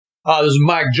This is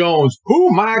Mike Jones.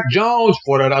 Who, Mike Jones?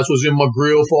 4 that ice was in my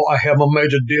grill for I have my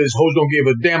major deals. Hoes don't give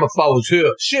a damn if I was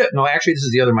here. Shit. No, actually, this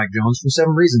is the other Mike Jones from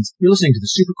 7 Reasons. You're listening to the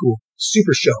Super Cool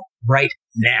Super Show right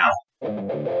now.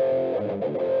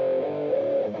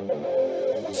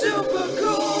 Super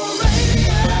Cool Radio.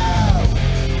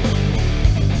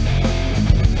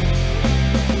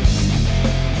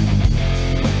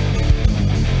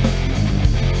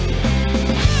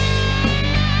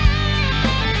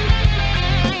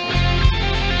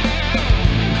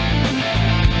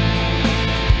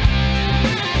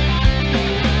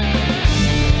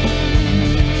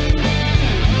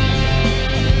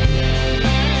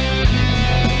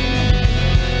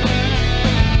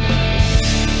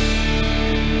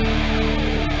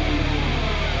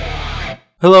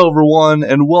 Hello everyone,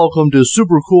 and welcome to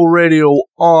Super Cool Radio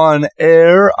on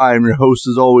Air. I'm your host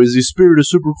as always, the spirit of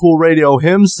Super Cool Radio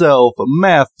himself,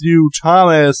 Matthew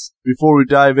Thomas. Before we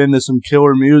dive into some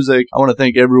killer music, I want to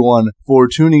thank everyone for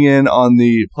tuning in on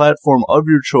the platform of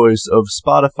your choice of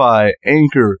Spotify,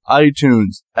 Anchor,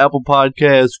 iTunes, Apple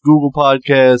Podcasts, Google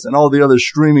Podcasts, and all the other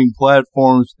streaming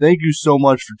platforms. Thank you so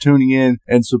much for tuning in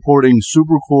and supporting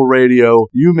Super Cool Radio.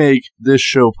 You make this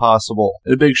show possible.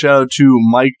 And a big shout out to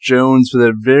Mike Jones for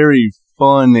that very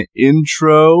fun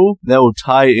intro that will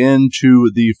tie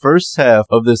into the first half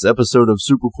of this episode of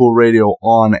Super Cool Radio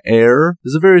on Air.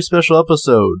 This is a very special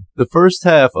episode. The first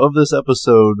half of this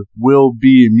episode will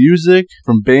be music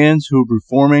from bands who are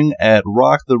performing at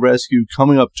Rock the Rescue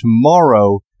coming up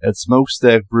tomorrow at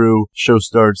Smokestack Brew. Show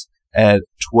starts at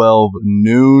 12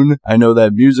 noon. I know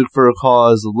that Music for a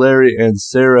Cause, Larry and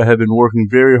Sarah have been working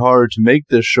very hard to make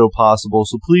this show possible,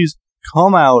 so please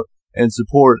come out and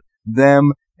support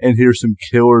them and hear some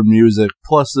killer music.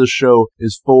 Plus, this show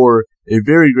is for a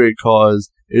very great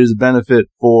cause. It is a benefit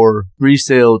for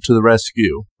Resale to the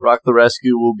Rescue. Rock the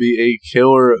Rescue will be a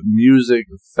killer music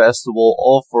festival,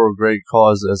 all for a great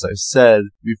cause, as I said,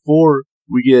 before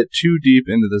we get too deep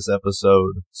into this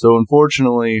episode. So,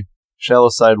 unfortunately,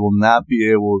 Shallowside will not be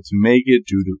able to make it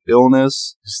due to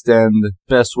illness. Extend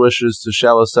best wishes to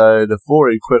Shallowside for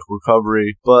a quick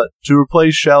recovery. But to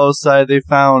replace Shallowside, they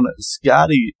found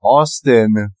Scotty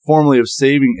Austin, formerly of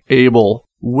Saving Abel,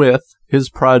 with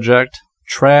his project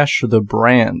Trash the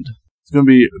Brand. It's going to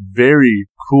be very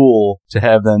cool to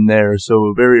have them there, so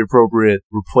a very appropriate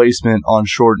replacement on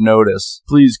short notice.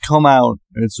 Please come out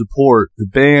and support the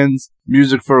bands,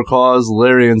 Music for a Cause,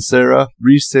 Larry and Sarah,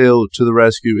 Resale to the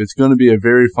Rescue. It's going to be a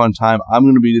very fun time. I'm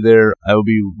going to be there. I will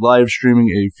be live streaming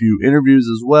a few interviews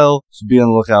as well, so be on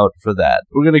the lookout for that.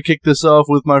 We're going to kick this off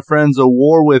with my friends A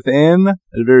War Within,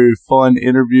 a very fun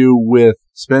interview with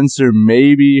Spencer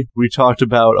Maybe. We talked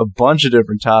about a bunch of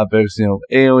different topics,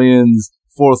 aliens,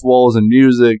 fourth walls and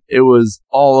music. It was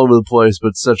all over the place,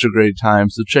 but such a great time.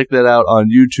 So check that out on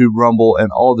YouTube, Rumble, and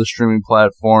all the streaming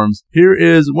platforms. Here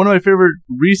is one of my favorite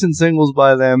recent singles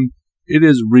by them. It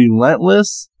is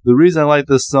Relentless. The reason I like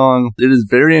this song, it is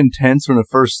very intense when it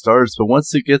first starts, but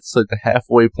once it gets to the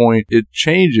halfway point, it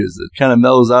changes. It kind of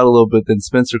mellows out a little bit, then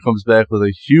Spencer comes back with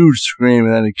a huge scream,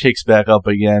 and then it kicks back up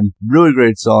again. Really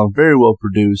great song, very well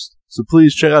produced. So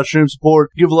please check out Stream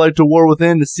Support, give a like to War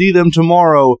Within to see them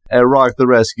tomorrow at Rock the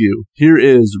Rescue. Here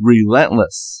is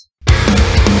Relentless.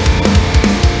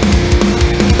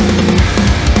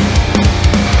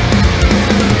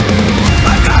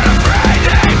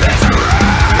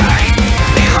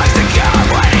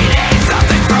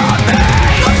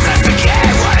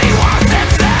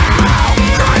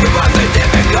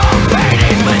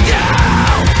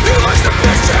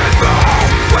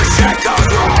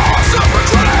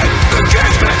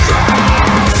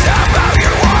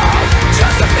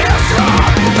 Just to feel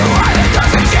strong, the light that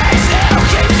doesn't change still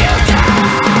keeps you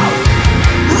down.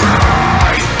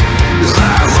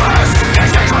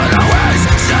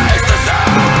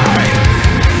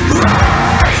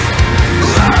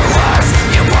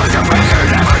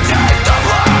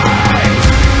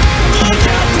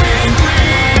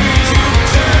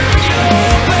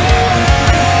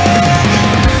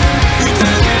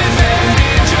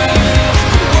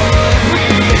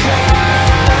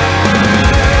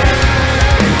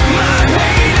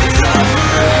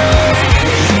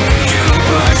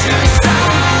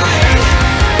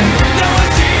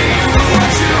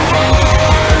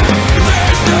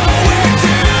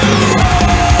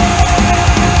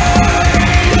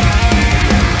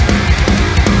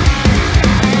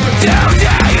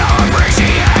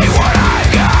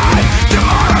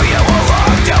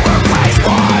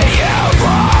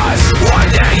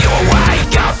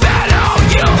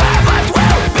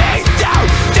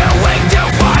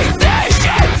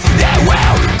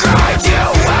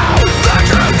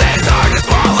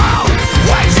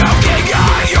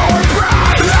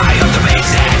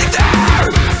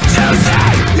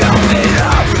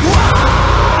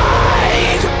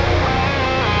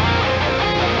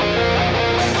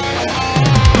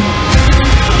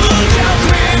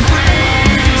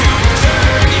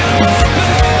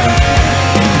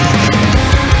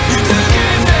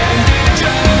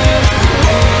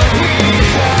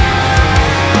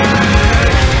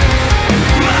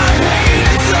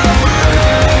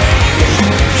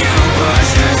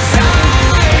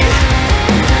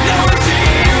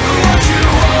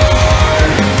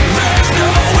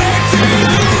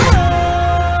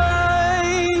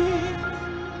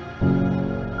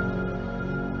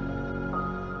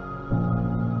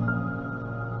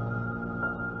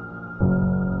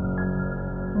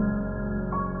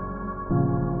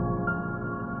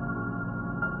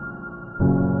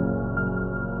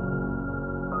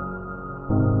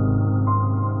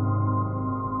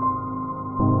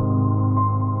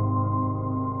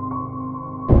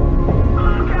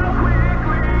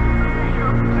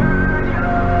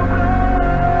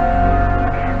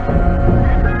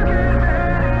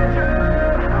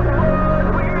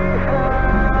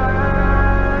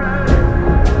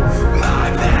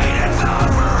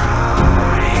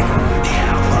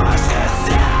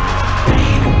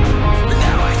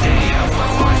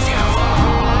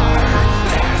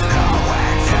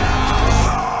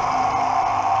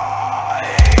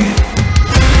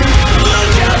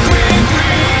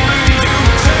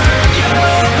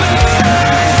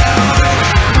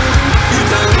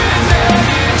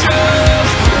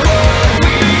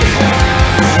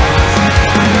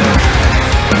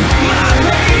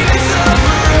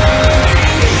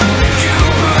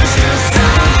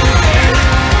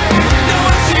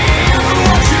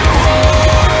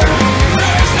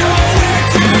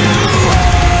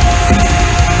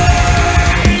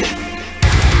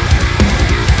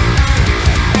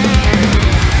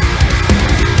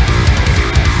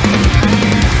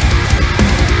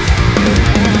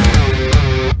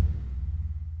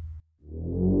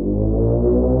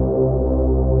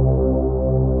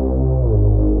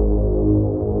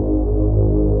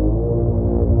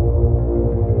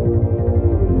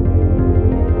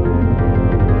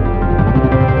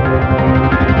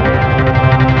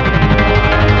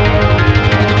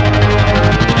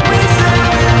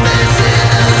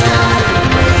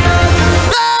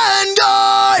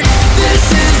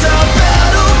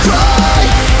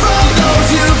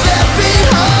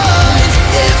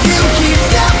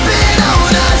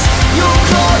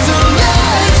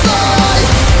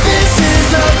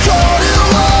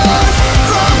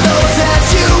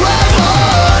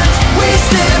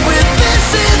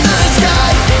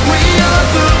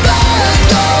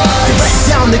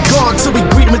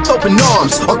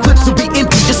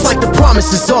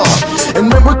 promises are.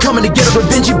 And when we're coming to get our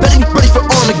revenge, you better be ready for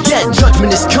Armageddon. Judgment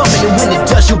is coming, and when it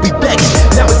does, you'll be begging.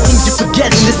 Now it seems you're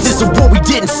forgetting this is a war we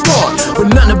didn't start,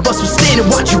 but none of us will stand and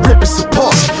watch you rip us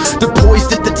apart. They're poised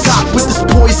at the top with this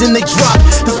poison they drop.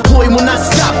 This ploy will not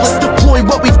stop, let's deploy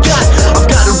what we've got. I've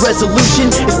got a resolution,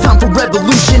 it's time for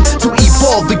revolution. To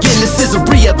evolve again, this is a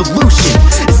re-evolution.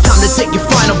 It's time to take your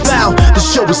final bow, the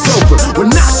show is over.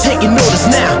 We're not taking orders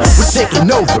now, we're taking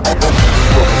over.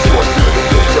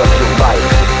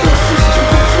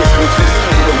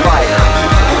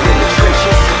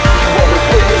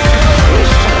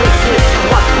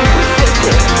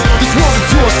 This world is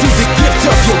yours through the gift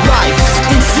of your life.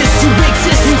 Insist to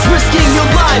exist means risking your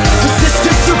life. Resist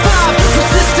to survive,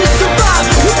 resist to survive.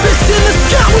 With fists in the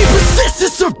sky, we persist to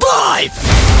survive.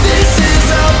 This is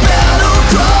a battle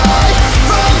cry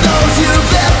from those you've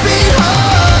left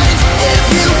behind. If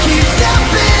you keep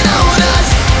stepping on us,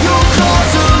 you'll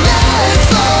cause a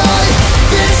landslide.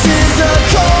 This is a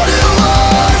call to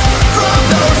us from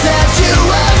those that you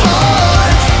have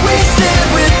harmed. We stand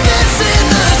with this in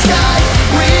the sky.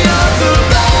 We are the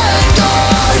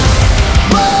vanguard.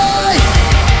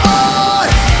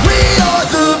 We are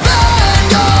the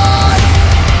vanguard.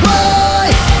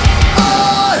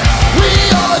 We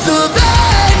are the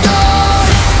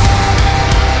vanguard.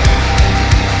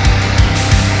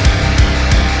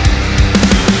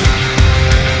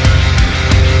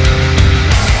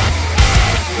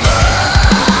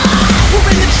 We're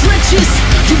in the trenches,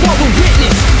 you are a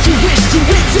witness. You wish to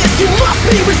exist, you must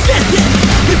be resistant.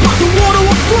 They brought the war to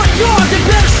a front yard, they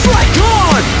better strike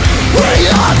hard. We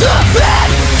are the vanguard.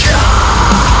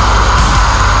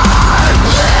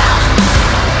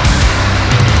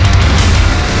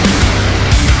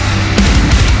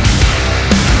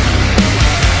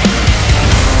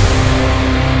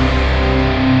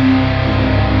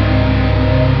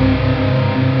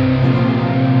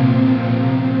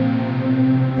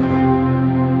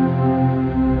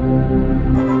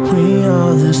 We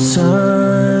are the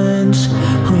sons,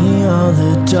 we are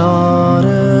the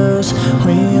daughters,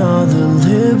 we are the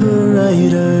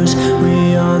liberators,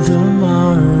 we are the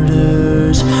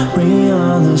martyrs. We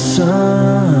are the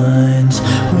sons,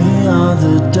 we are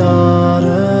the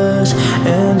daughters,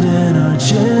 and in our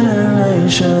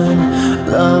generation,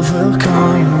 love will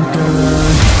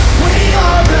conquer. We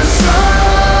are the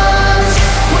sons,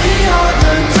 we are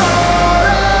the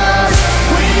daughters,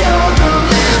 we are the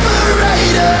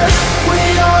liberators, we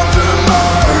are the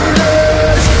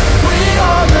martyrs. We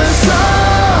are the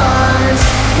sons,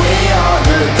 we are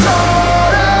the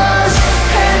daughters,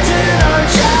 and in our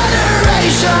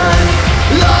generation,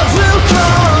 love will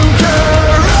conquer.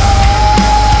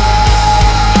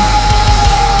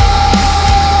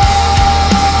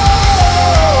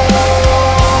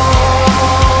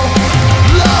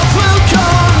 Love will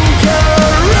conquer.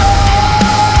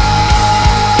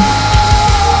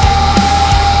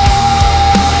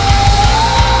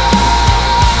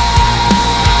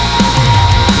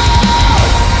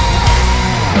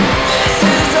 This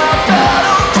is a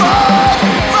battle cry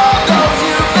from those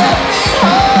you've left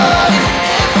behind.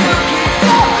 If you keep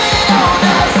stepping on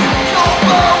us, you'll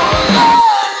blow a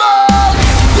landmine.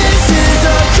 This is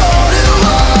a call to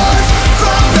us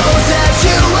from those that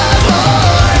you have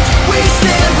harmed. We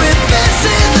stand with this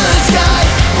in the sky.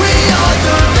 We are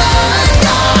the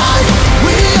vanguard.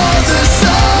 We are the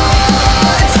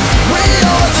sons. We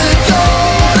are the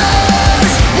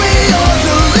daughters. We are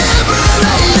the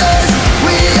liberators.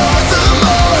 We are the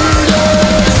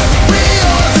martyrs. We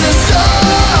are the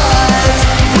sons.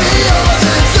 We are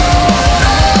the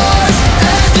daughters.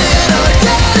 And in our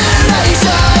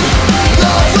generation,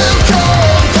 love will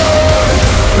conquer.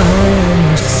 I am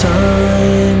the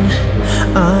sun.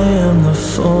 I am the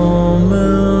full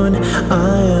moon.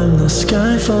 I am the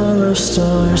sky full of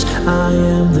stars. I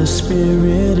am the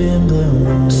spirit in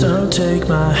bloom. So take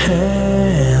my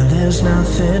hand, there's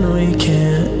nothing we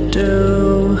can't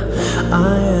do.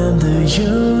 I am the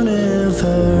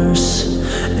universe,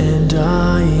 and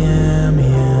I am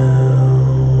you.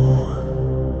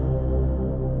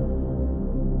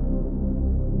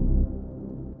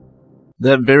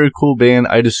 That very cool band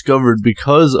I discovered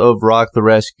because of Rock the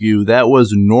Rescue. That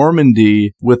was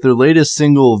Normandy with their latest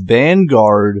single,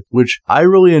 Vanguard, which I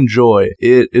really enjoy.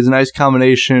 It is a nice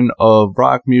combination of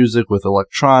rock music with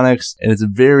electronics, and it's a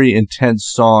very intense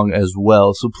song as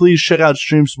well. So please check out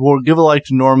Stream Support, give a like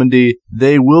to Normandy.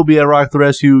 They will be at Rock the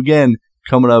Rescue again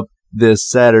coming up this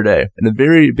Saturday. And a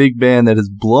very big band that is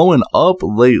blowing up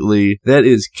lately, that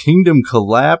is Kingdom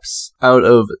Collapse out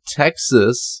of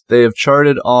Texas. They have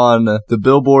charted on the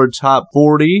Billboard Top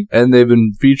 40, and they've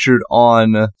been featured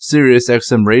on Sirius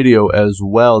XM Radio as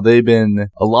well. They've been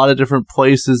a lot of different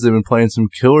places. They've been playing some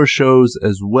killer shows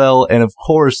as well, and of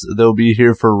course, they'll be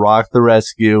here for Rock the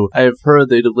Rescue. I have heard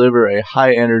they deliver a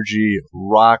high-energy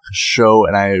rock show,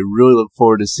 and I really look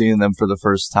forward to seeing them for the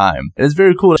first time. And it's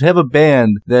very cool to have a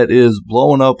band that is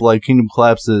blowing up like Kingdom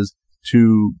Collapse is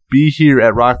to be here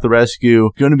at Rock the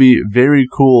Rescue. Going to be very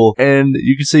cool, and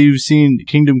you can say you've seen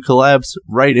Kingdom Collapse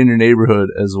right in your neighborhood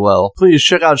as well. Please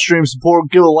check out Stream Support,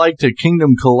 give a like to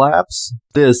Kingdom Collapse.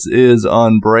 This is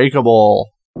Unbreakable.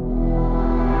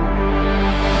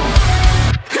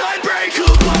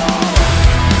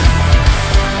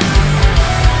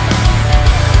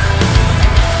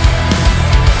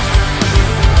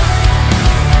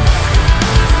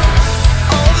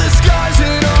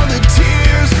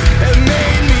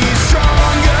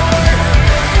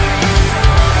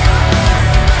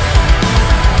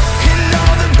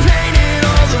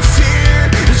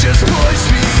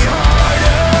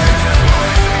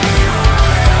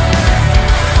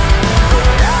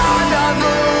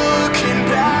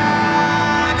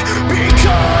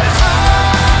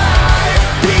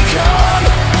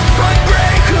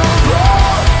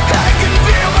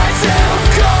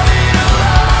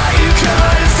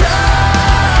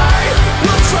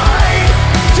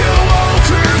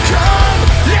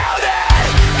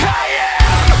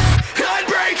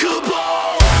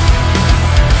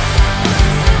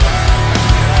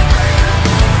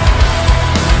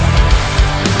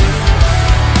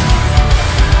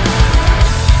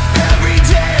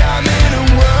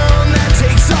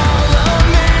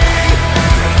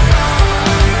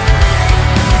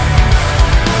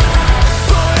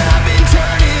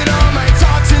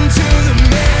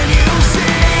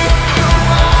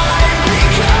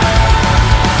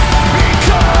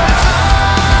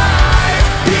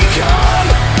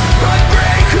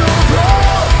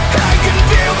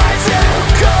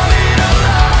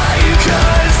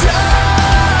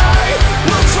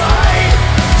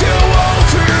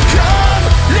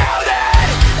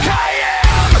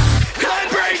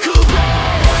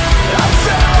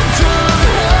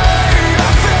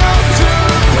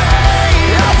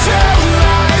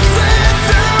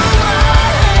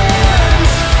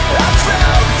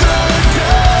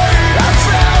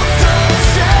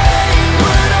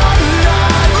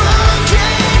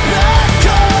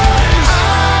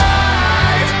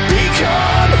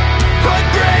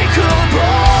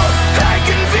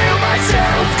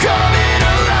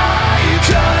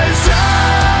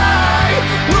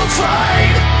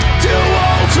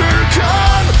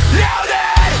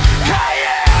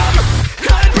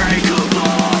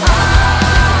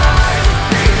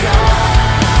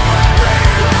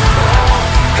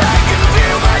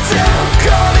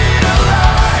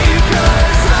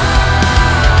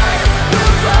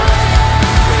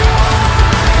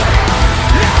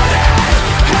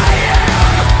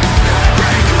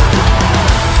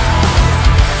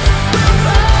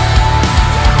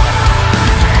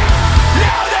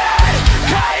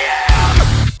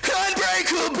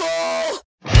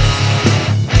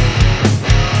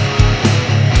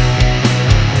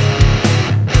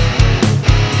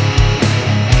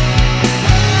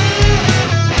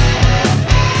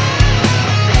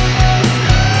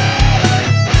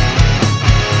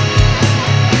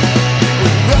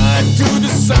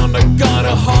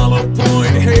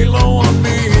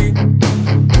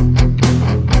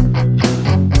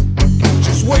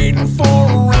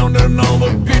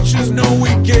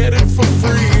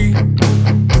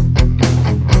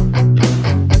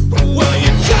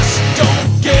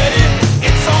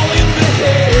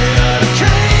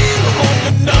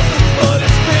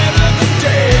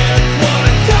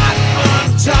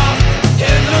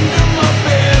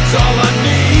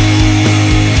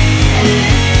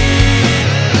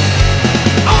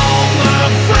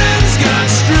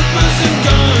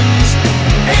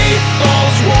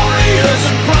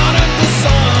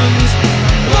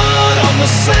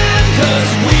 Sand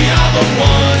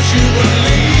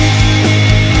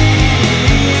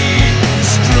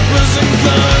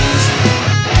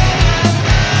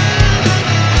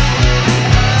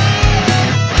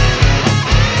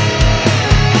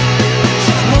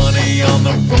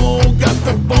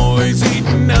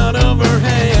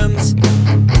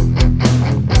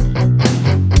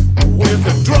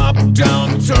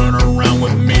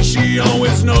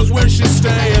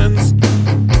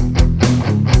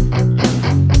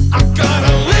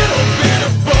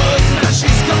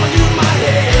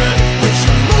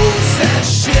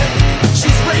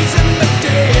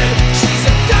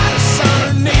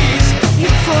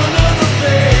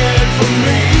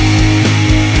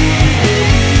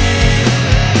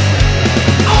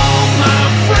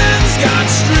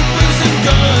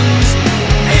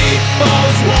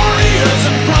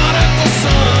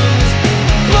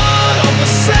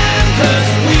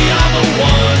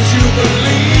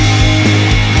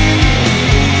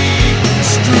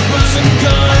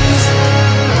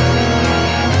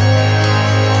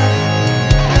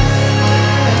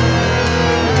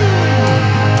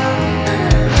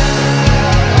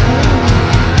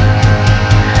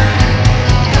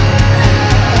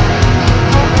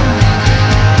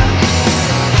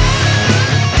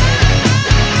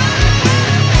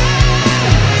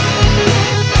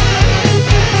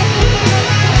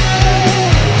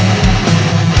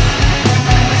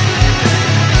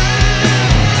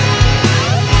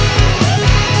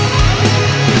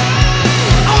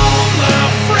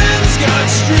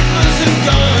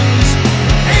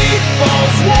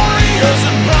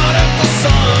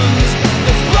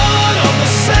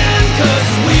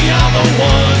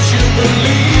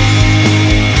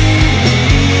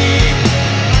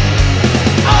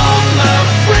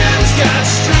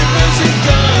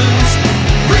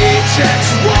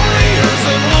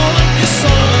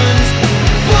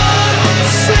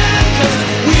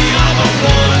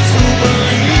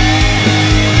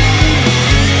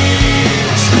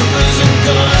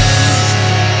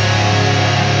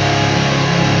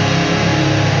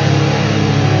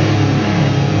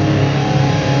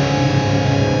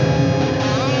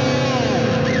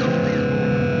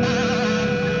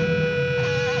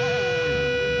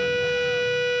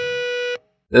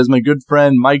That is my good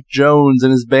friend Mike Jones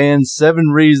and his band 7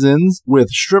 Reasons with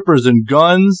Strippers and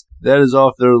Guns. That is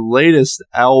off their latest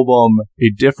album, A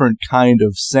Different Kind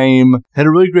of Same. Had a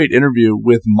really great interview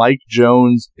with Mike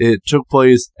Jones. It took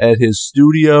place at his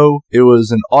studio. It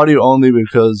was an audio only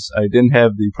because I didn't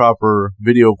have the proper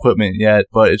video equipment yet,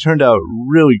 but it turned out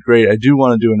really great. I do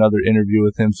want to do another interview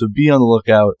with him, so be on the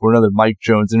lookout for another Mike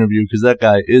Jones interview because that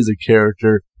guy is a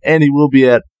character. And he will be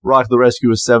at Rock the Rescue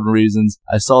with 7 Reasons.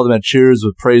 I saw them at Cheers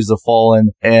with Praise the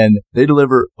Fallen, and they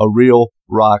deliver a real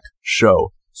rock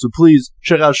show. So please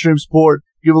check out Stream Support.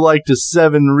 Give a like to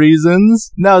 7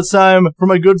 Reasons. Now it's time for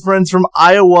my good friends from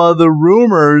Iowa, The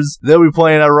Rumors. They'll be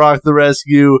playing at Rock the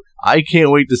Rescue. I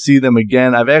can't wait to see them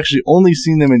again. I've actually only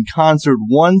seen them in concert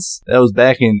once. That was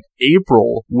back in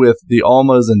April with the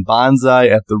Almas and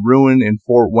Bonsai at the Ruin in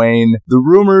Fort Wayne. The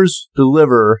Rumors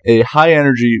deliver a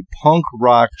high-energy punk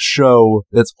rock show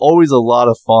that's always a lot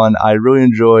of fun. I really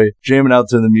enjoy jamming out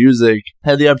to the music.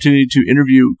 Had the opportunity to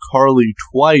interview Carly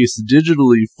twice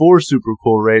digitally for Super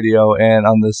Cool Radio, and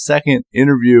on the second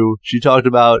interview, she talked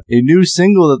about a new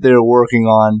single that they were working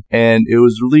on, and it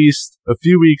was released a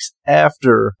few weeks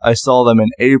after I saw them in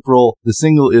April. The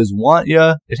single is Want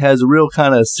Ya. It has a real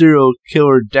kind of serial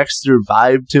killer Dexter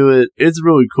vibe to it. It's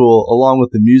really cool, along with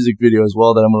the music video as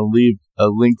well that I'm going to leave a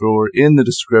link for in the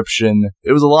description.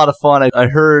 It was a lot of fun. I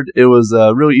heard it was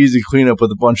a really easy cleanup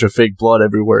with a bunch of fake blood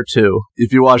everywhere too.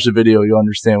 If you watch the video, you'll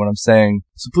understand what I'm saying.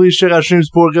 So please check out Stream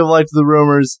Support, give a like to The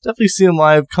Rumors. Definitely see them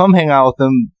live. Come hang out with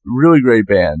them. Really great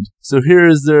band. So here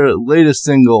is their latest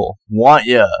single, Want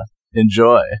Ya.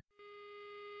 Enjoy.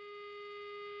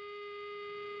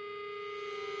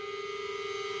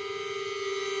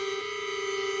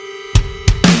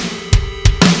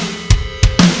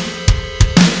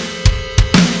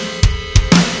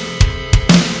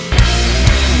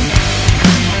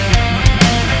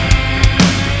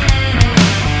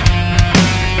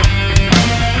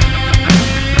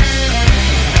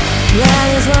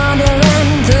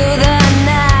 Wandering through the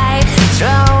night,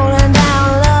 strolling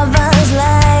down Lover's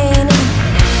Lane.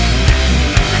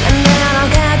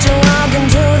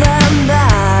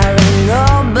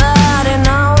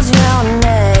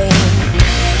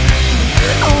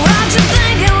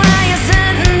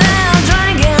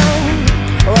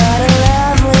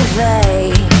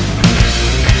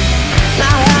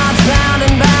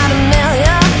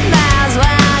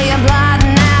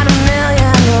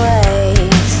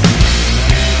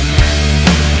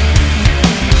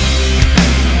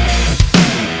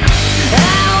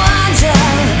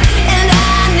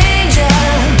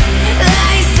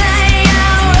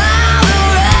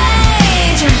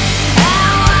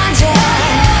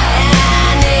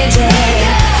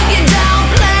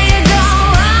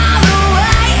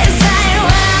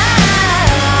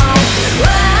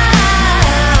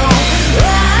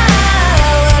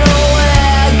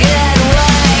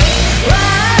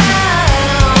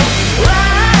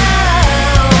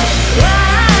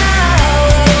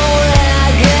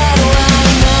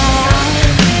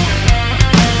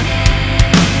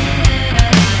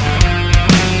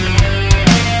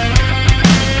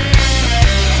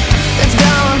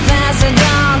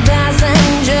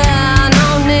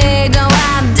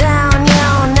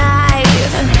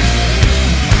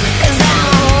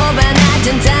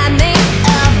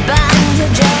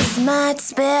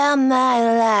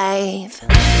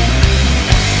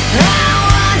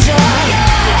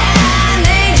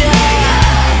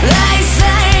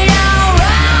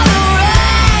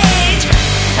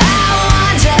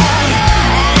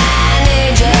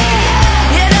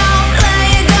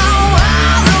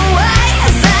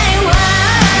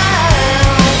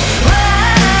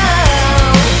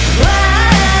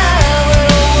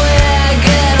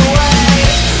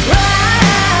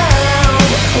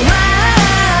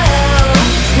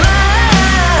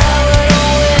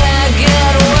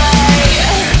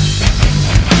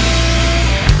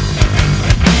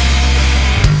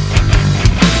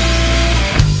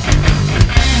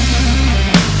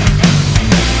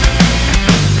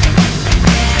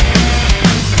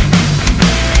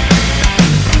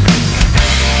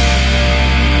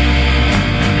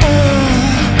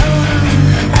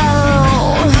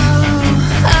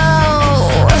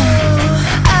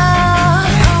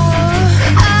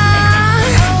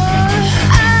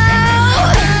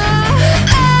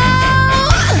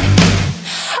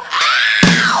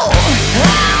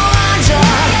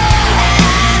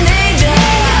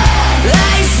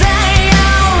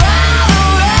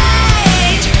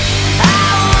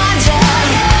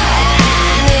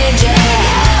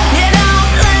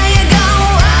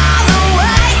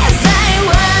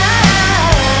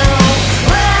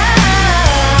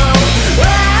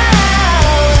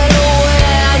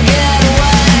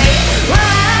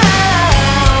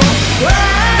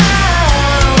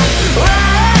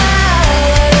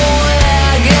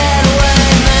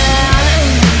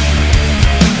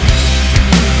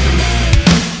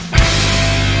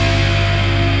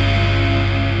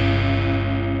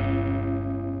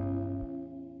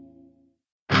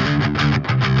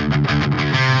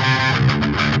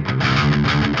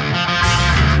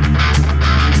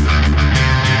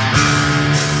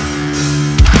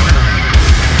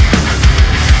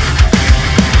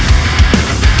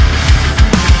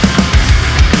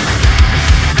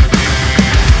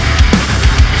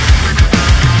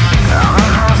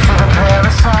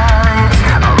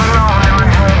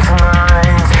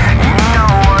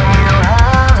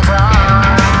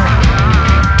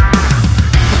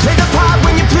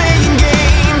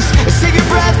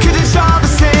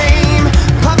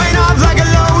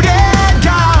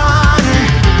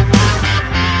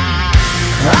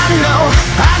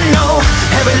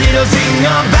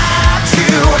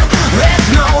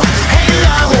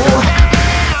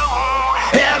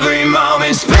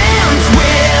 moment spent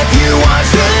with you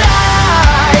was a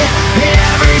lie.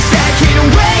 Every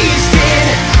second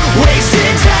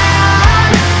wasted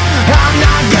time. I'm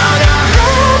not gonna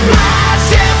hurt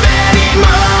myself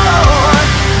anymore.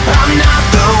 I'm not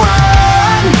the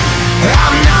one.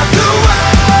 I'm not the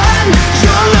one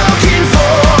you're looking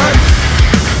for.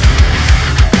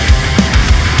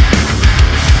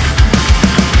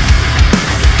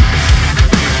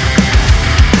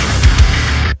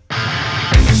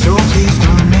 So please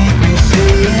don't make me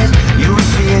say it. Your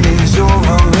shit is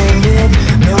overrated.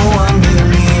 No one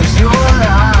believes your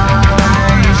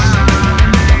lies.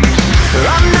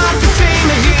 I'm not the same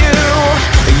as you.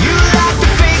 You like to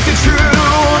fake the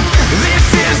truth. This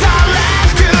is our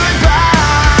last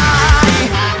goodbye.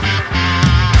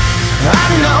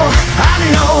 I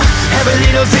know every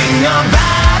little thing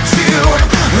about you.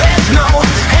 There's no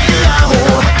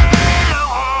halo.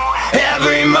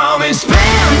 Every moment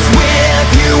spent with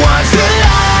you was a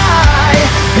lie.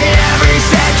 Every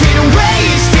second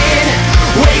wasted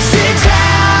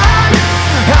time.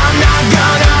 I'm not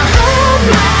gonna hurt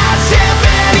myself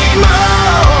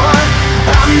anymore.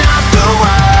 I'm not the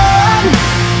one.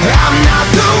 I'm not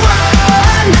the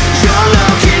one you're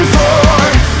looking for.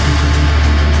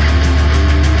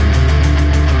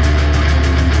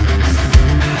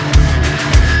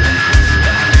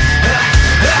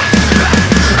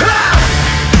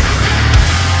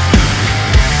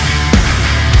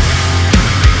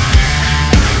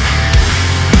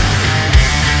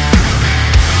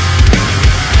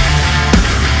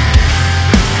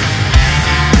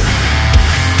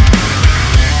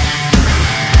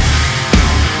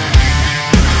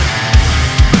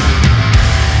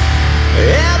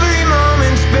 Every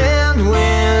moment spent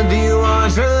with you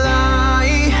was a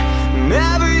lie.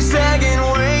 Every second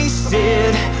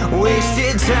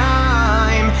wasted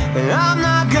time. And I'm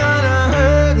not gonna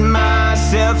hurt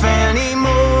myself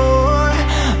anymore.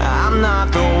 I'm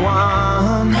not the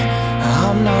one.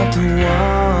 I'm not the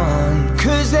one.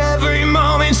 'Cause every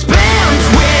moment spent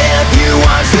with you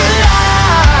was a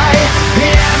lie.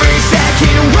 Every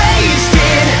second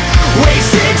wasted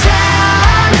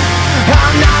time.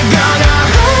 I'm not gonna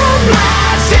hurt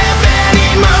myself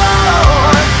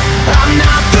anymore. I'm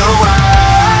not the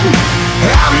one.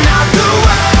 I'm not the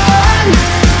one.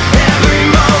 Every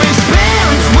moment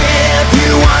spent with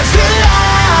you was a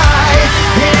lie.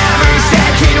 Every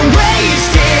second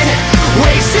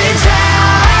wasted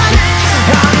time.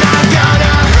 I'm not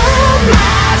gonna hurt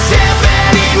myself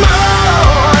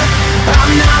anymore.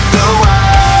 I'm not the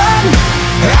one.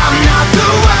 I'm not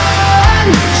the one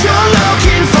you're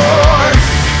looking for.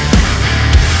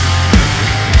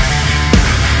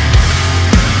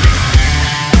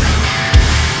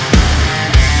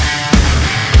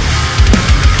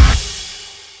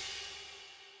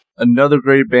 Another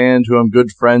great band who I'm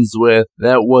good friends with.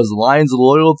 That was Lines of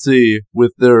Loyalty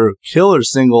with their killer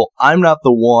single, I'm Not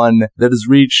the One, that has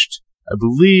reached, I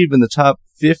believe, in the top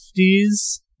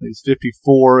 50s. I think it's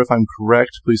 54 if I'm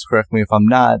correct. Please correct me if I'm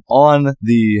not. On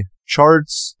the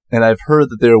charts. And I've heard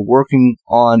that they're working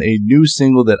on a new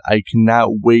single that I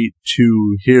cannot wait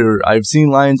to hear. I've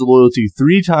seen Lines of Loyalty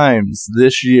 3 times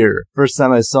this year. First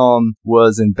time I saw them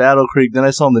was in Battle Creek. Then I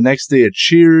saw them the next day at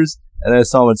Cheers. And I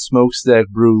saw them at Smokestack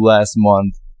Brew last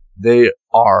month. They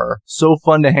are so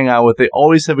fun to hang out with. They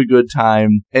always have a good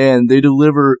time. And they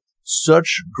deliver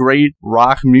such great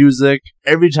rock music.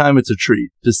 Every time it's a treat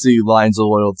to see Lines of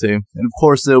Loyalty. And of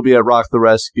course, they'll be at Rock the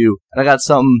Rescue. And I got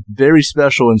something very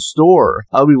special in store.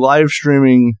 I'll be live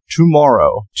streaming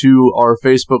tomorrow to our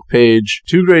Facebook page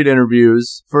 2 great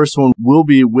interviews. First one will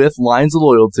be with Lines of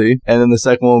Loyalty. And then the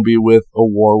second one will be with A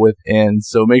War Within.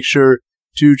 So make sure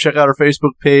to check out our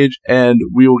Facebook page, and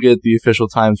we will get the official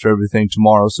times for everything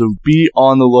tomorrow. So be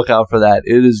on the lookout for that.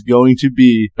 It is going to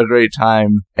be a great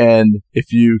time. And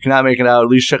if you cannot make it out, at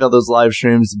least check out those live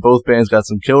streams. Both bands got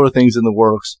some killer things in the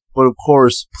works. But of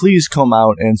course, please come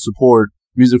out and support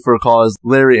Music for a Cause,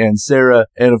 Larry and Sarah,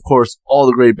 and of course, all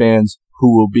the great bands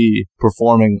who will be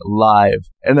performing live.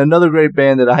 And another great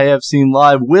band that I have seen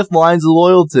live with Lines of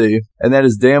Loyalty, and that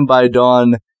is Damned by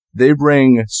Dawn. They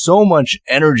bring so much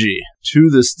energy to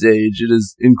the stage. It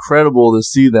is incredible to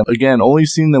see them. Again, only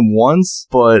seen them once,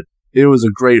 but it was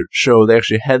a great show. They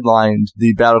actually headlined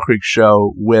the Battle Creek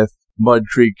show with Mud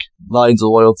Creek, Lines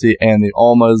of Loyalty, and the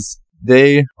Almas.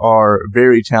 They are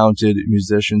very talented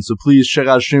musicians, so please check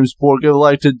out Stream Support. Give a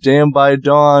like to Damned by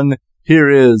Dawn. Here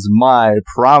is My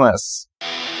Promise.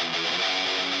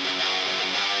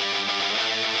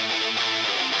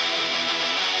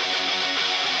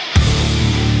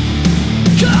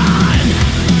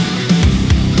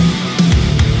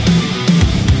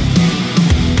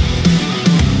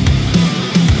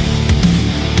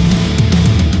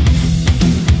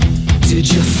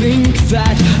 think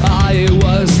that I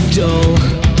was dull,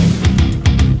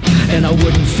 and I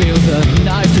wouldn't feel the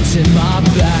knife that's in my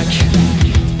back?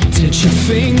 Did you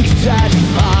think that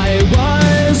I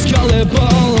was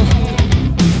gullible?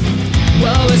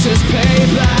 Well, this is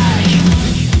payback,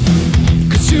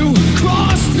 'cause you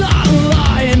crossed the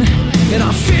line, and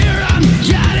I fear I'm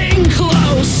getting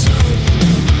close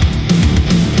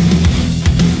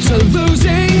to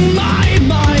losing my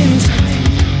mind.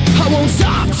 I won't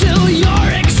stop till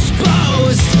you're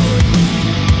exposed.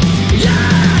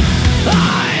 Yeah, I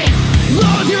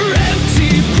love your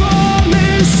empty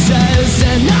promises,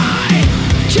 and I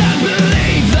can't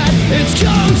believe that it's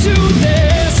come to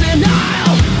this. And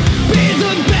I'll be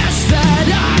the best that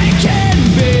I can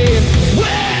be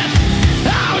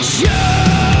without you.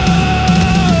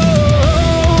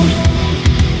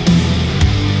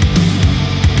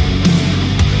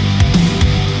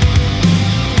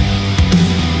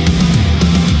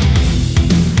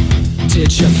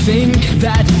 Did you think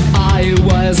that I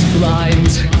was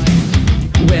blind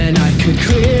when I could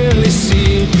clearly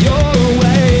see your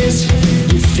ways?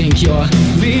 You think you're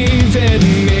leaving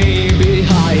me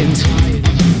behind,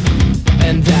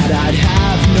 and that I'd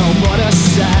have no more to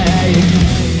say?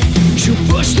 You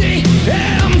pushed the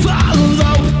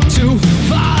envelope too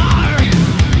far,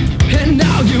 and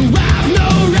now you have no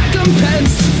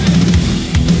recompense.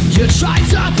 You tried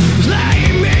to play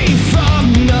me from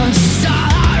the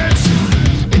start.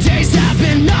 Days have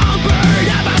been numbered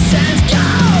ever since. Go!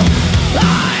 I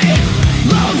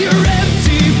love your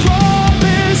empty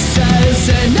promises,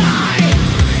 and I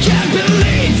can't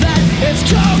believe that it's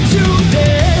come to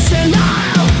this. And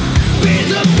I'll be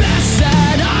the best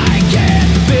that I can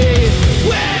be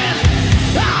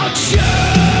without you.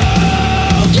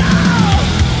 Go!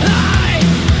 I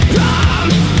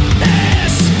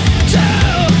promise to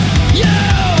you.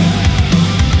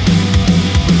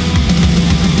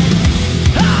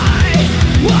 I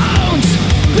won't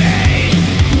be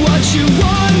what you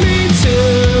want me to.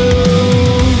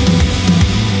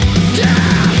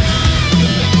 Yeah.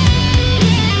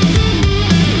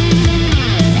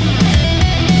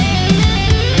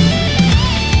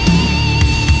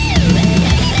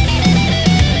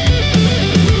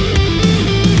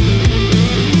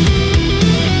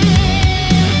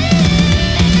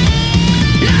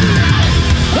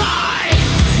 I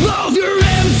love your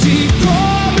empty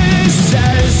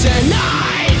promises, and I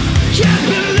can't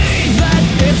believe that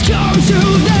it's come to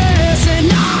this. And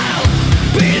I'll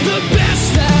be the best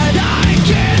that I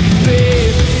can be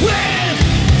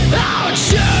without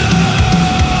you.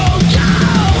 Go!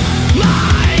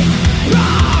 My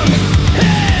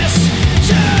promise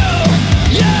to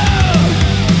you.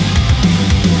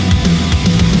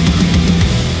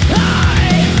 I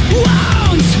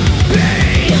won't be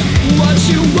what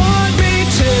you want me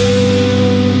to.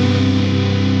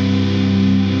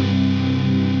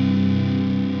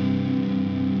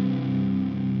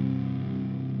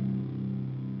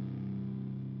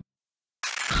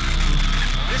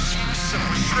 Misuse of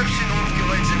prescription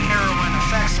opioids and heroin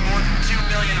affects more than 2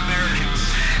 million Americans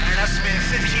and an estimated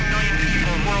 15 million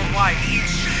people worldwide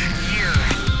each year.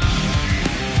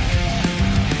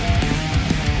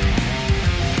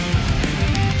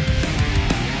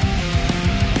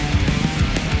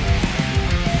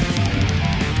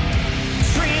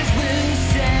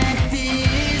 Translucent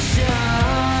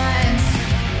visions,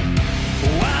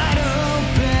 wide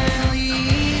open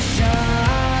lesions.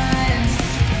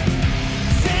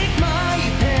 Take my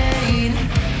pain,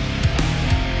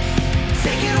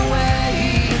 take it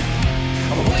away.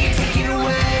 Will you take it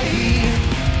away?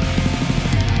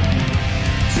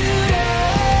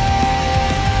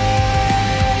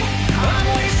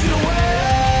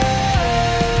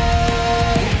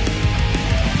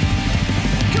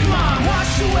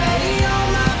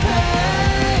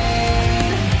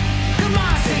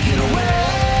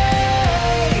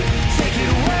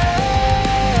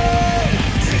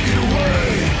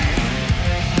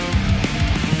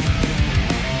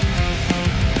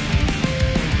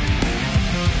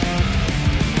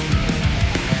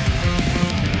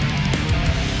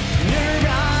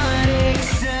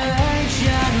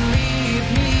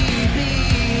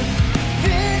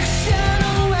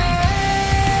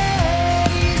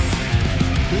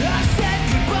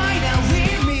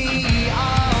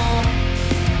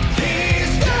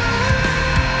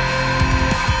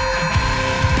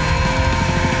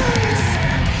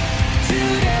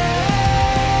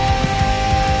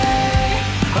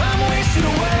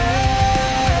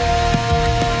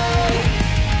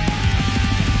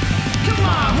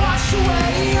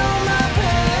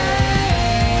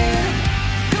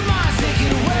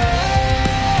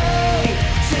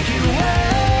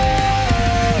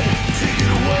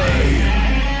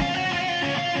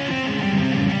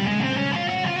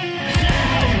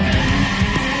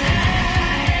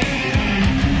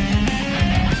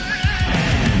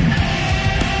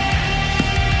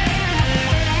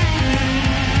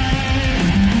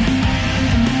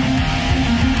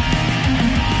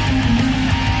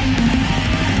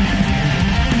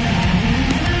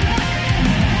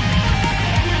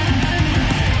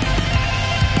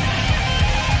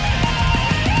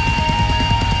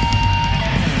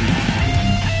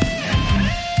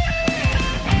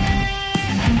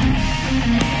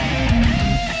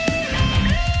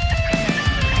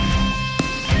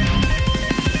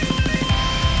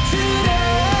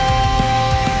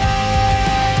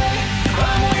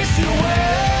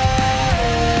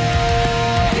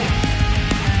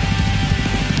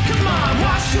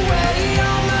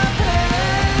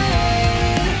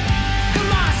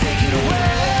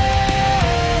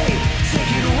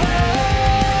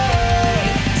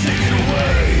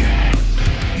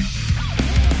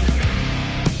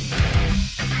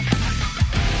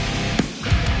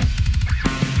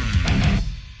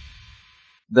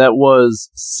 That was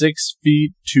 6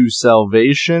 Feet to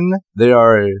Salvation. They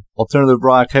are a alternative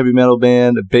rock heavy metal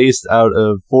band based out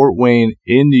of Fort Wayne,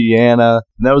 Indiana.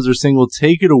 And that was their single,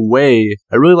 Take It Away.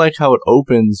 I really like how it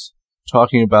opens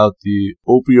talking about the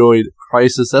opioid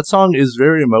crisis. That song is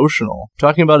very emotional.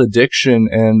 Talking about addiction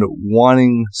and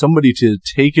wanting somebody to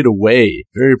take it away.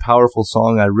 Very powerful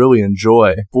song I really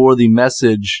enjoy for the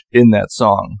message in that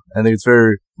song. I think it's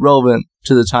very relevant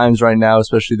to the times right now,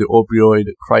 especially the opioid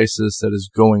crisis that is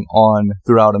going on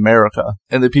throughout America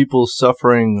and the people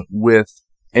suffering with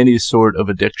any sort of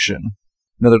addiction.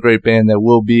 Another great band that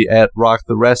will be at Rock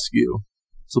the Rescue.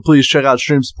 So please check out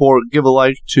Stream Support, give a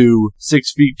like to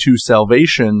 6 Feet to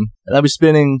Salvation, and I'll be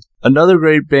spinning another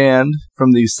great band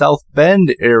from the South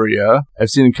Bend area. I've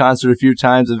seen in concert a few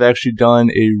times. I've actually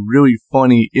done a really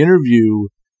funny interview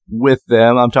with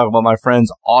them. I'm talking about my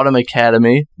friends Autumn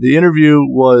Academy. The interview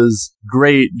was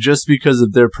great just because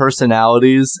of their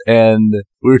personalities, and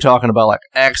we were talking about like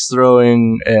axe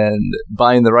throwing and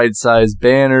buying the right size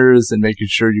banners and making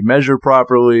sure you measure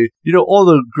properly. You know, all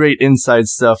the great inside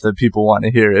stuff that people want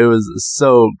to hear. It was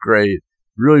so great.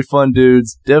 Really fun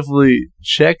dudes. Definitely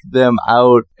check them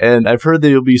out. And I've heard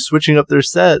they'll be switching up their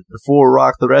set for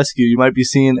Rock the Rescue. You might be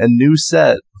seeing a new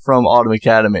set from Autumn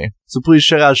Academy. So please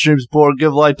check out Stream Support,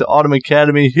 give a like to Autumn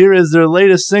Academy. Here is their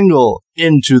latest single,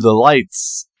 Into the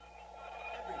Lights.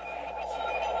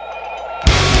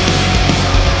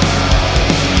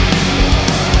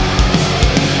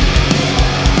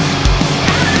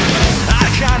 I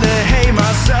kinda hate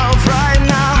myself right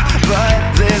now,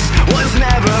 but this was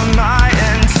never my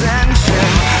intention.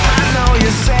 I know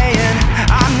you're saying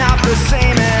I'm not the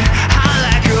same and I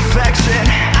lack affection.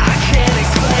 I can't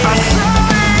explain it. I'm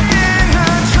floating in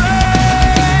a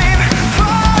dream,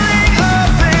 falling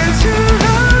up into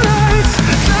the lights.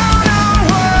 Don't know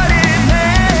what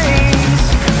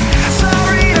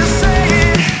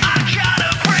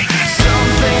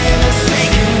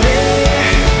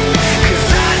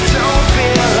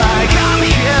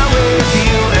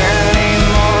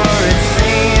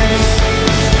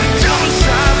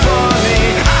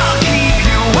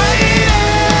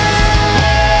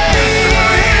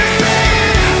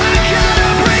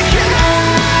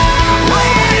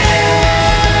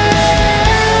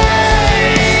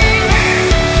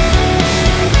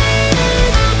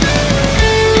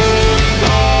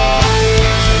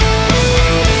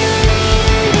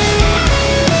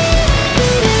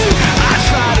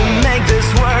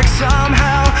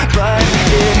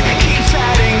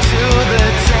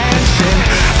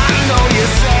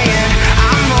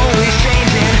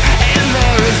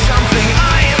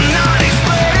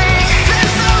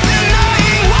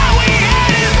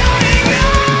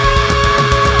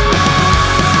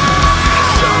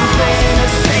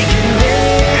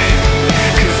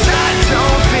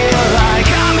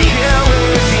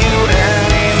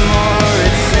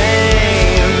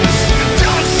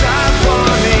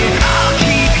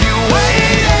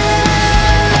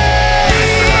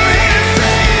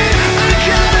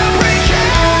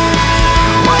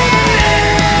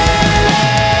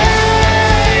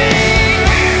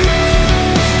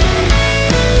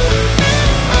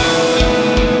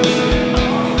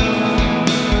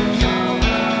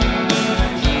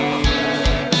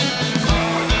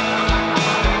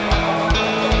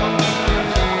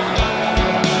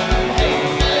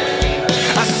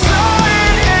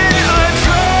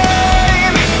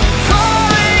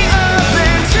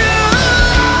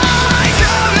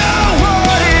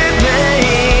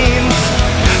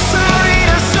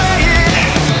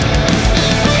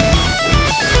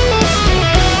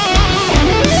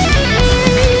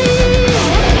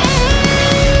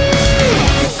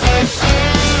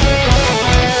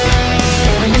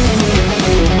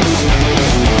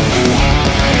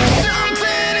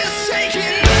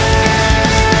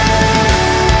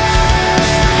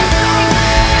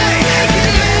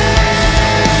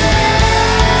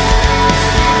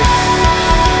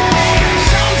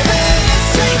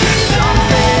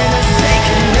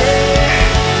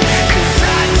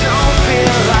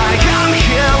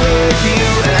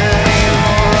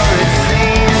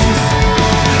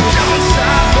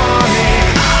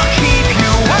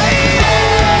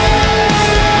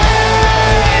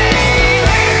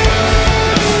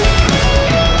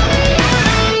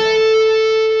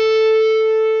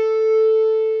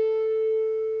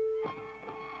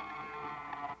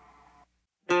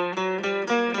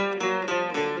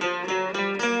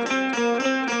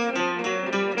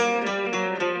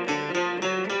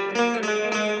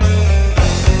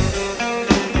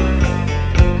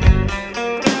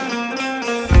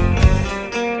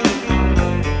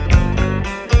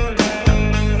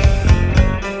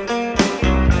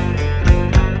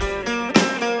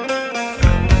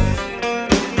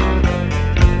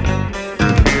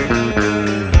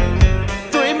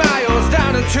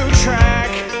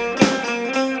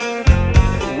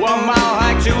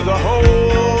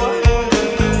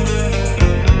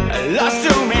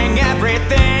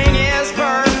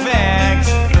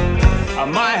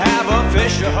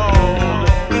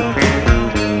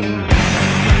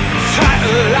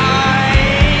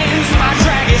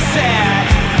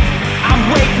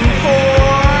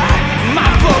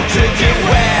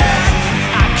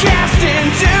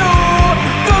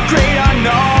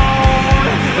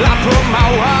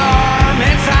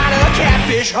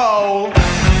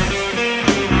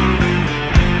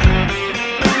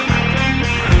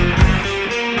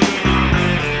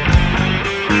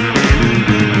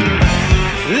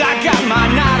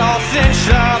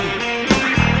cinch up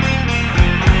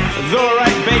the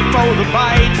right bait for the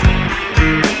bite.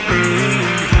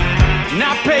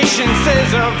 Now patience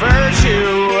is a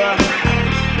virtue,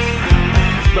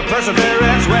 but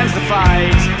perseverance wins the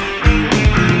fight.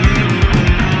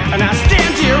 And I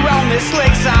stand here on this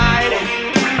lakeside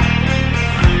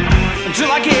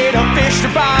until I get a fish to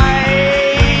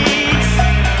bite.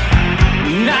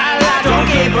 Nah, I don't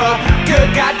give up,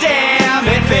 good goddamn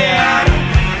if it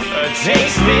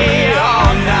takes me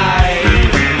all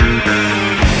night.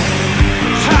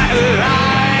 Tight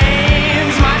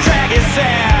lines, my track is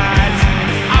set.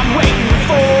 I'm waiting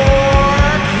for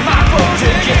my boat to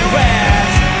get wet.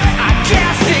 I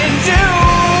cast into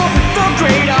the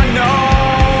great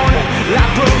unknown. I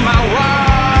put my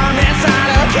worm inside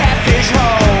a catfish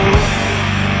hole.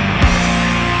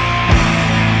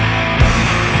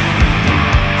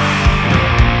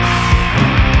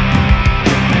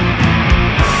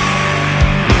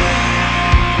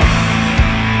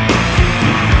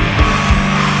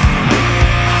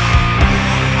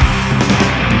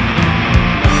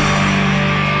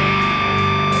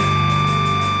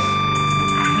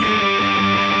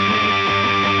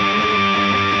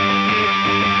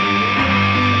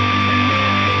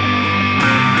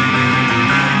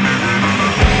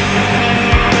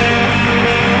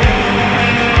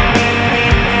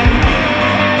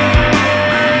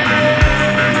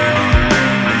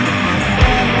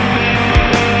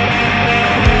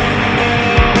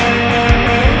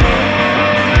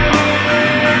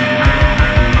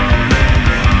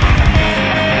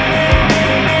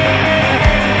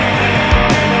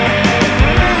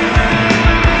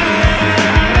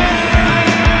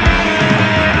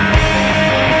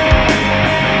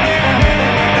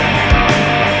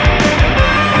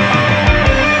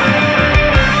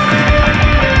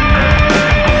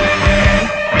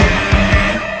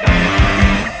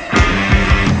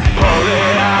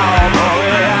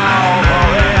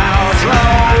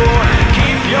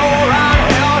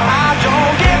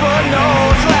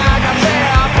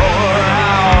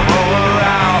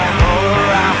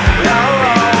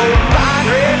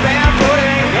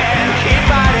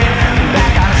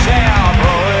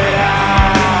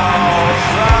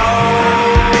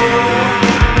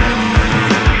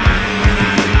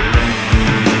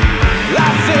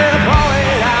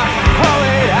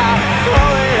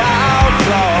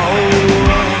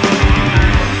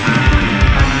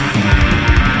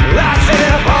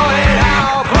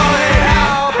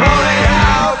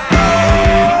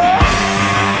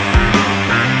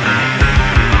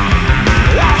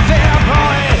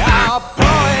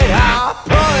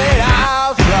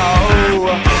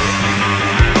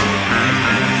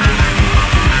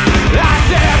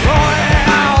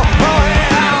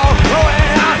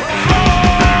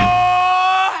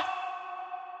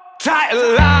 Tight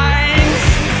lines,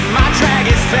 my drag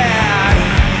is sad.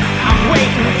 I'm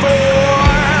waiting for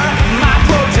my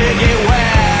throat to get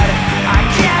wet. I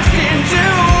cast into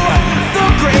the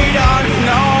great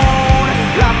unknown.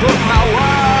 I put my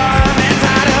worm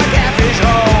inside a catfish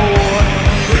hole.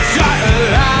 Tight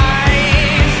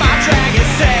lines, my drag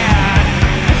is sad.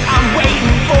 I'm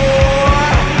waiting for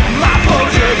my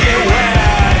throat to get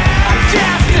wet. I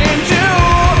cast into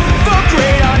the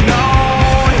great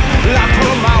unknown. I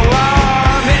put my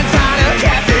worm inside a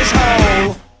catfish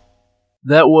hole.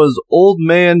 That was Old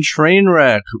Man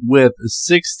Trainwreck with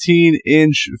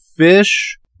 16-inch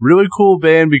Fish. Really cool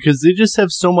band because they just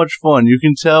have so much fun. You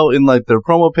can tell in like their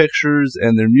promo pictures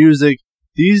and their music.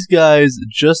 These guys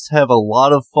just have a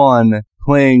lot of fun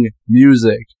playing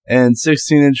music. And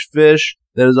 16-inch Fish,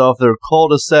 that is off their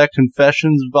Cul-de-sac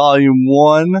Confessions Volume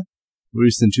 1,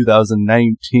 released in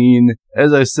 2019.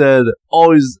 As I said,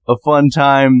 always a fun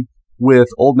time with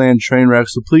Old Man Trainwreck,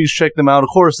 so please check them out. Of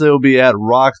course, they will be at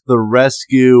Rock the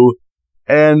Rescue.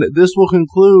 And this will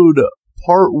conclude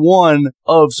part 1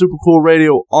 of Super Cool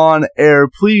Radio on air.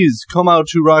 Please come out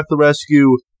to Rock the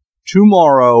Rescue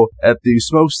tomorrow at the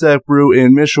Smokestack Brew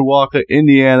in Mishawaka,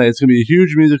 Indiana. It's going to be a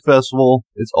huge music festival.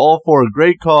 It's all for a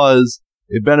great cause.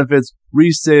 It benefits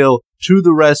Resale to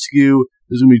the Rescue.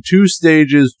 There's going to be 2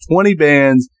 stages, 20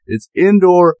 bands. It's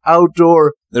indoor,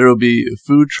 outdoor. There will be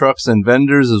food trucks and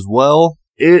vendors as well.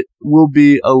 It will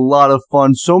be a lot of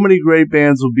fun. So many great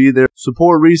bands will be there.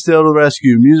 Support Resale to the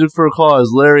Rescue, Music for a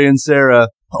Cause, Larry and Sarah,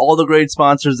 all the great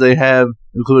sponsors they have,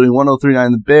 including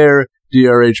 1039 The Bear,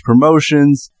 DRH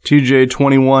Promotions,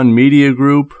 TJ21 Media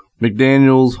Group,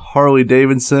 McDaniels Harley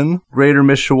Davidson, Greater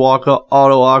Mishawaka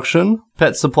Auto Auction,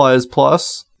 Pet Supplies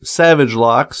Plus, Savage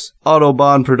Locks,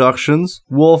 Autobahn Productions,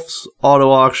 Wolf's Auto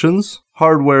Auctions,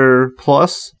 Hardware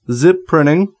Plus, Zip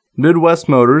Printing, Midwest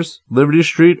Motors, Liberty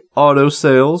Street Auto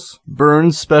Sales,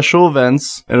 Burns Special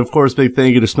Events, and of course, big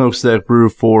thank you to Smokestack Brew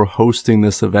for hosting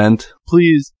this event.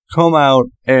 Please come out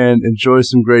and enjoy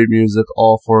some great music,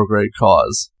 all for a great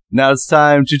cause. Now it's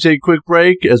time to take a quick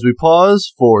break as we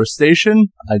pause for station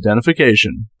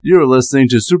identification. You're listening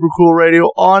to Super Cool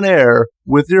Radio on air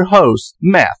with your host,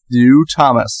 Matthew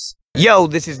Thomas. Yo,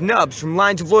 this is Nubs from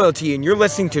Lines of Loyalty, and you're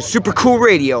listening to Super Cool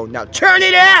Radio. Now turn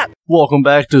it up! Welcome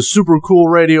back to Super Cool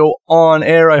Radio on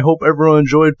air. I hope everyone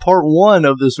enjoyed part 1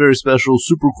 of this very special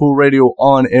Super Cool Radio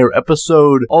on air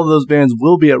episode. All of those bands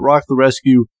will be at Rock the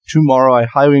Rescue tomorrow. I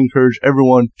highly encourage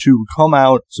everyone to come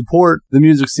out, support the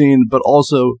music scene, but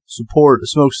also support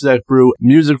Smokestack Brew,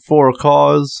 Music for a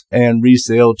Cause, and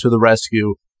Resale to the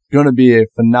Rescue. Going to be a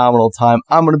phenomenal time.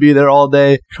 I'm going to be there all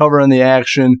day, covering the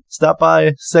action. Stop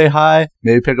by, say hi,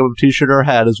 maybe pick up a t-shirt or a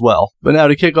hat as well. But now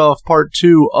to kick off part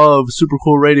 2 of Super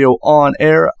Cool Radio on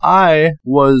air, I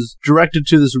was directed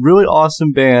to this really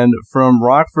awesome band from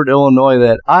Rockford, Illinois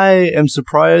that I am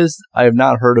surprised I have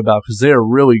not heard about because they are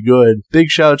really good. Big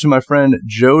shout out to my friend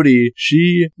Jody.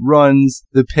 She runs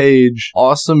the page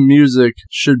Awesome Music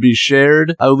Should Be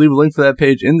Shared. I will leave a link for that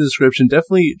page in the description.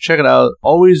 Definitely check it out.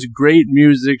 Always great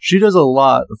music. She does a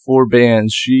lot for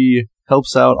bands. She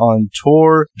helps out on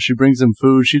tour. She brings them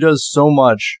food. She does so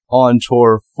much on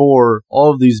tour for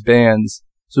all of these bands.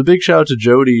 So big shout out to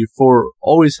Jody for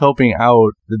always helping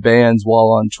out the bands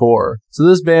while on tour. So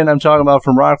this band I'm talking about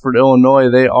from Rockford, Illinois,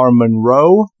 they are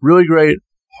Monroe. Really great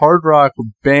hard rock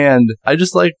band. I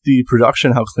just like the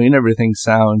production, how clean everything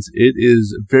sounds. It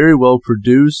is very well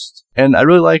produced. And I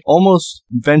really like almost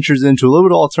ventures into a little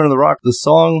bit of alternative rock. The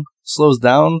song slows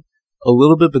down a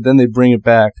little bit, but then they bring it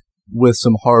back with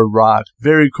some hard rock.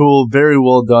 Very cool, very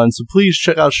well done. So please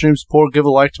check out Stream Support, give a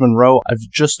like to Monroe. I've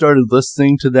just started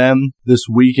listening to them this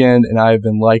weekend, and I've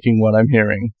been liking what I'm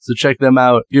hearing. So check them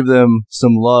out, give them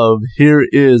some love. Here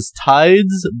is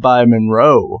Tides by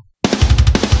Monroe.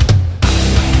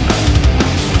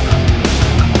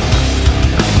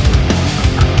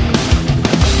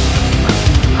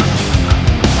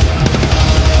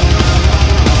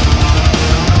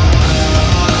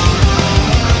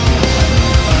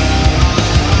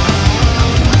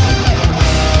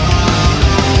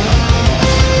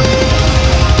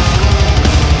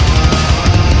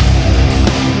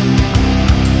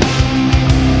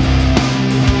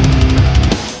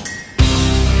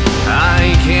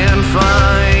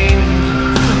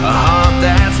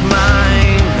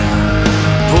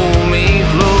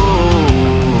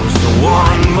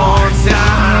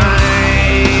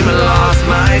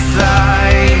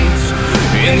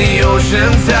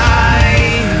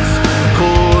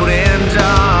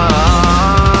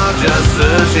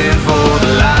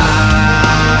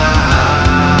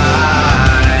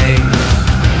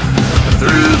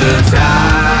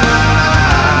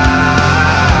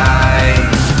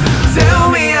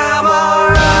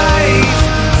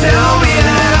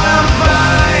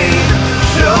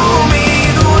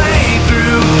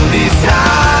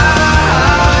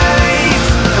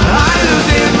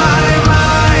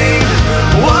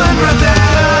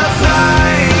 That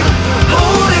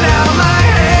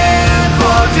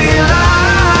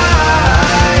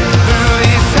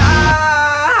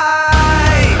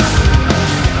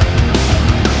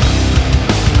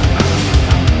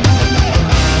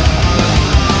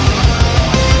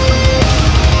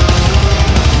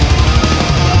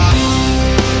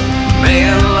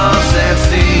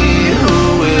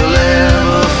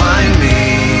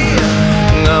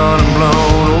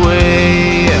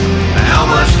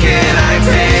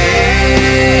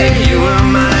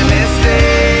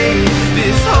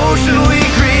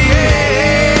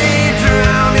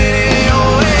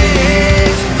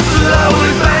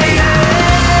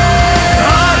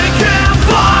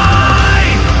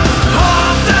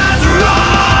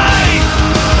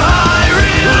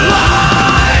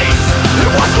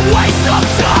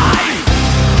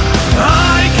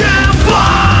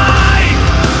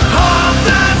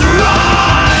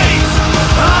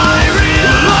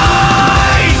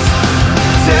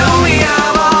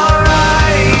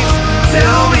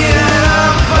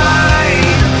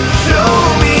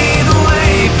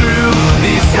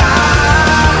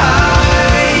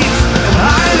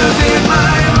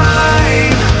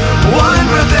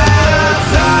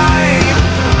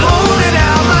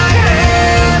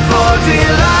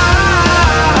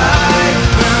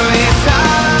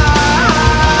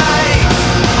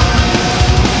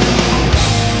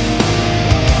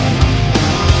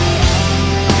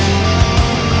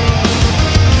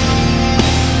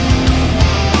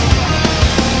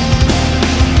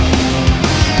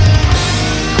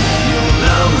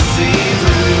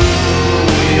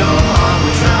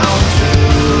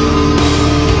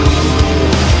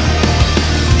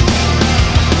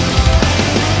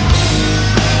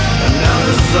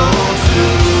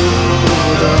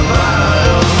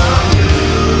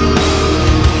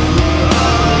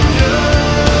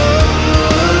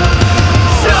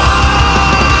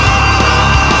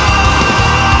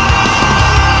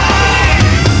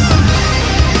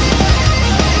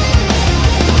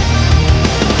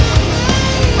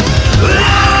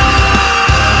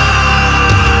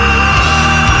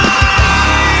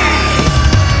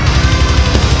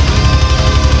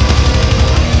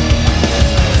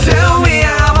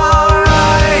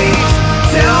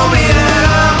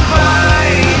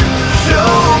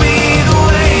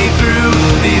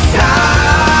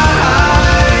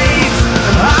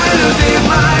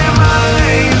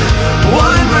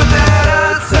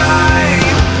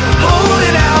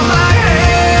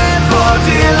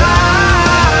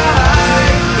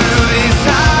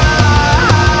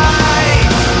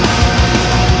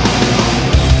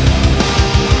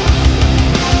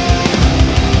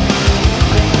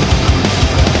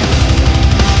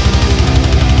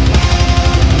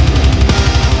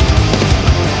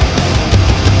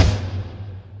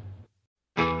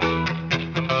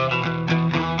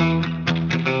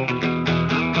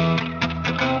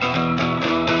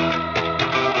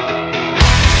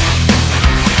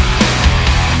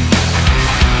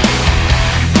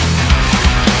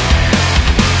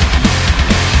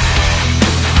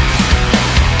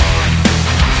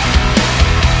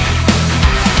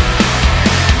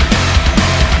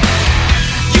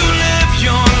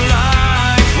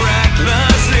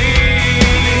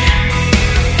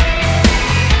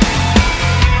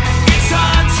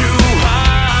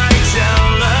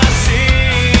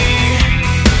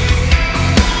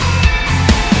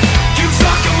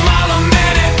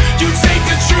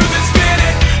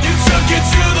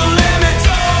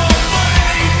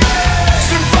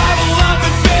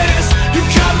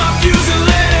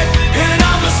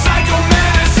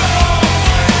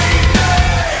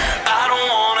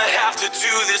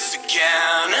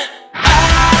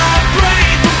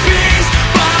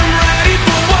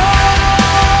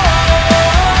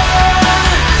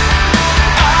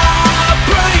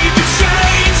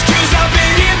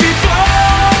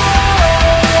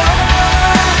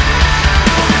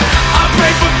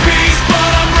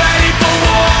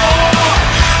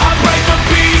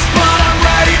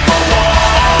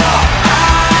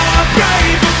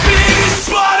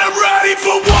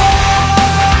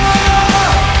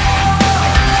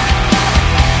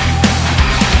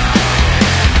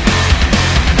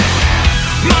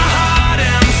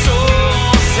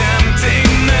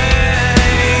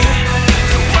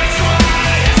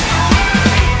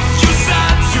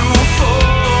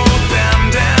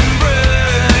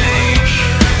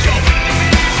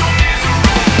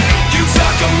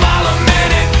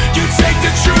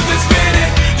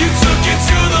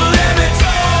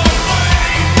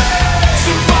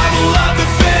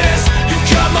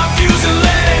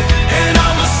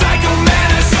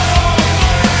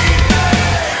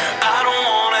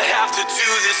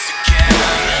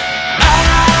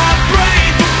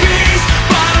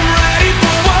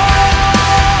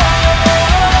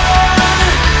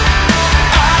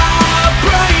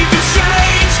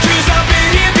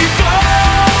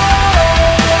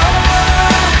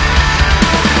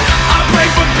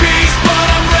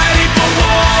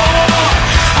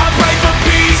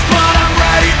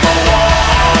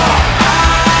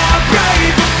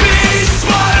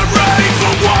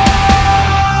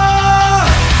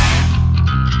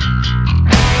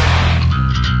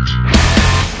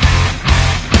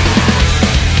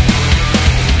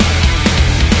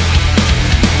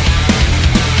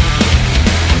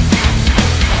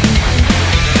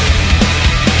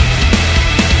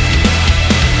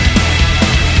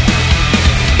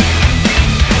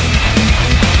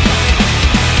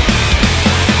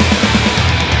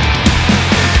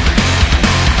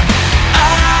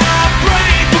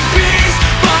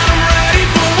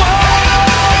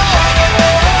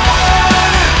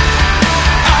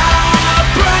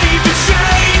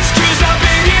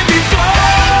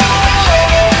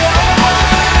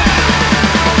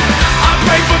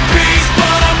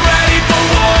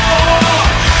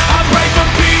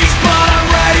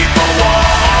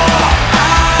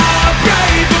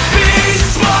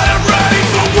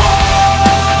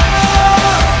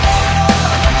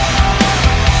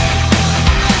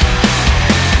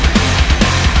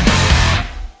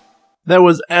That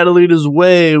was Adelita's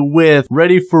Way with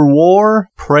Ready for War,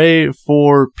 Pray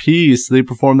for Peace. They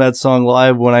performed that song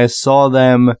live when I saw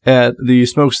them at the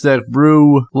Smokestack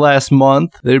Brew last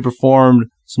month. They performed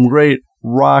some great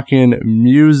rockin'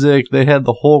 music. They had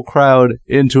the whole crowd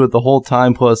into it the whole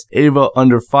time, plus Ava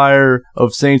Under Fire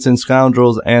of Saints and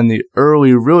Scoundrels and The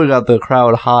Early really got the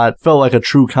crowd hot. Felt like a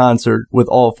true concert with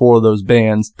all four of those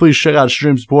bands. Please check out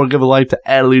Stream Support, give a like to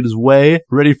Adelita's Way,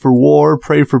 Ready for War,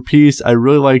 Pray for Peace. I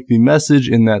really like the message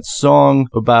in that song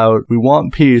about we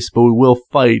want peace, but we will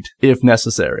fight if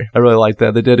necessary. I really like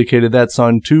that. They dedicated that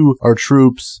song to our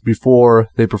troops before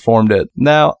they performed it.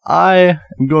 Now, I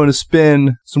am going to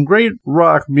spin some great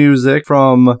rock music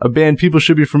from a band people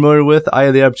should be familiar with. I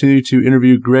had the opportunity to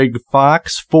interview Greg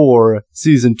Fox for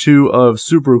season 2 of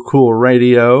Super Cool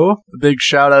Radio. A big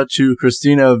shout out to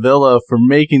Christina Villa for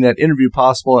making that interview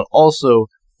possible and also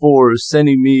for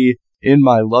sending me In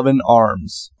My Lovin'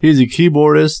 Arms. He's a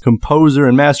keyboardist, composer,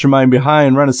 and mastermind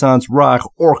behind Renaissance Rock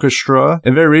Orchestra.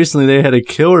 And very recently they had a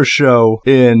killer show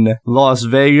in Las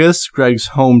Vegas, Greg's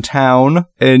hometown.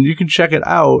 And you can check it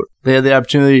out. They had the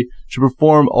opportunity to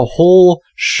perform a whole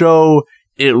show.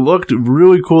 It looked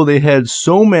really cool. They had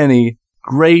so many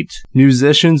great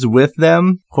musicians with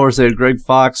them. Of course, they had Greg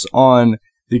Fox on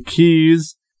the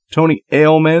keys, Tony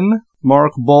Ailman,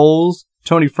 Mark Bowles,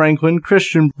 Tony Franklin,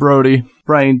 Christian Brody,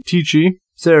 Brian Ticci,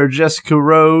 Sarah Jessica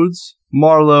Rhodes,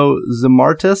 Marlo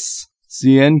Zamartis,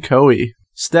 CN Coe.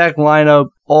 Stacked lineup,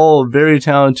 all very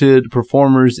talented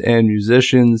performers and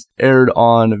musicians, aired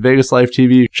on Vegas Live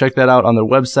TV. Check that out on their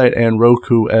website and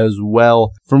Roku as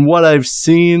well. From what I've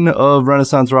seen of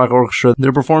Renaissance Rock Orchestra,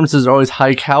 their performances are always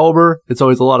high caliber. It's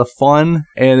always a lot of fun,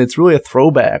 and it's really a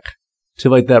throwback to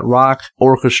like that rock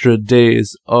orchestra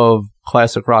days of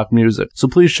classic rock music. So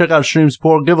please check out Stream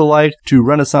Support, give a like to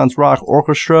Renaissance Rock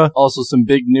Orchestra. Also some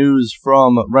big news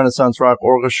from Renaissance Rock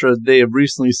Orchestra. They have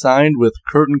recently signed with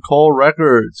Curtain Call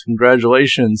Records.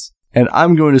 Congratulations. And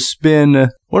I'm going to spin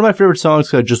one of my favorite songs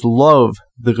because I just love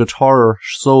the guitar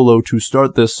solo to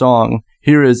start this song.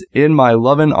 Here is In My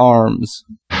Lovin' Arms.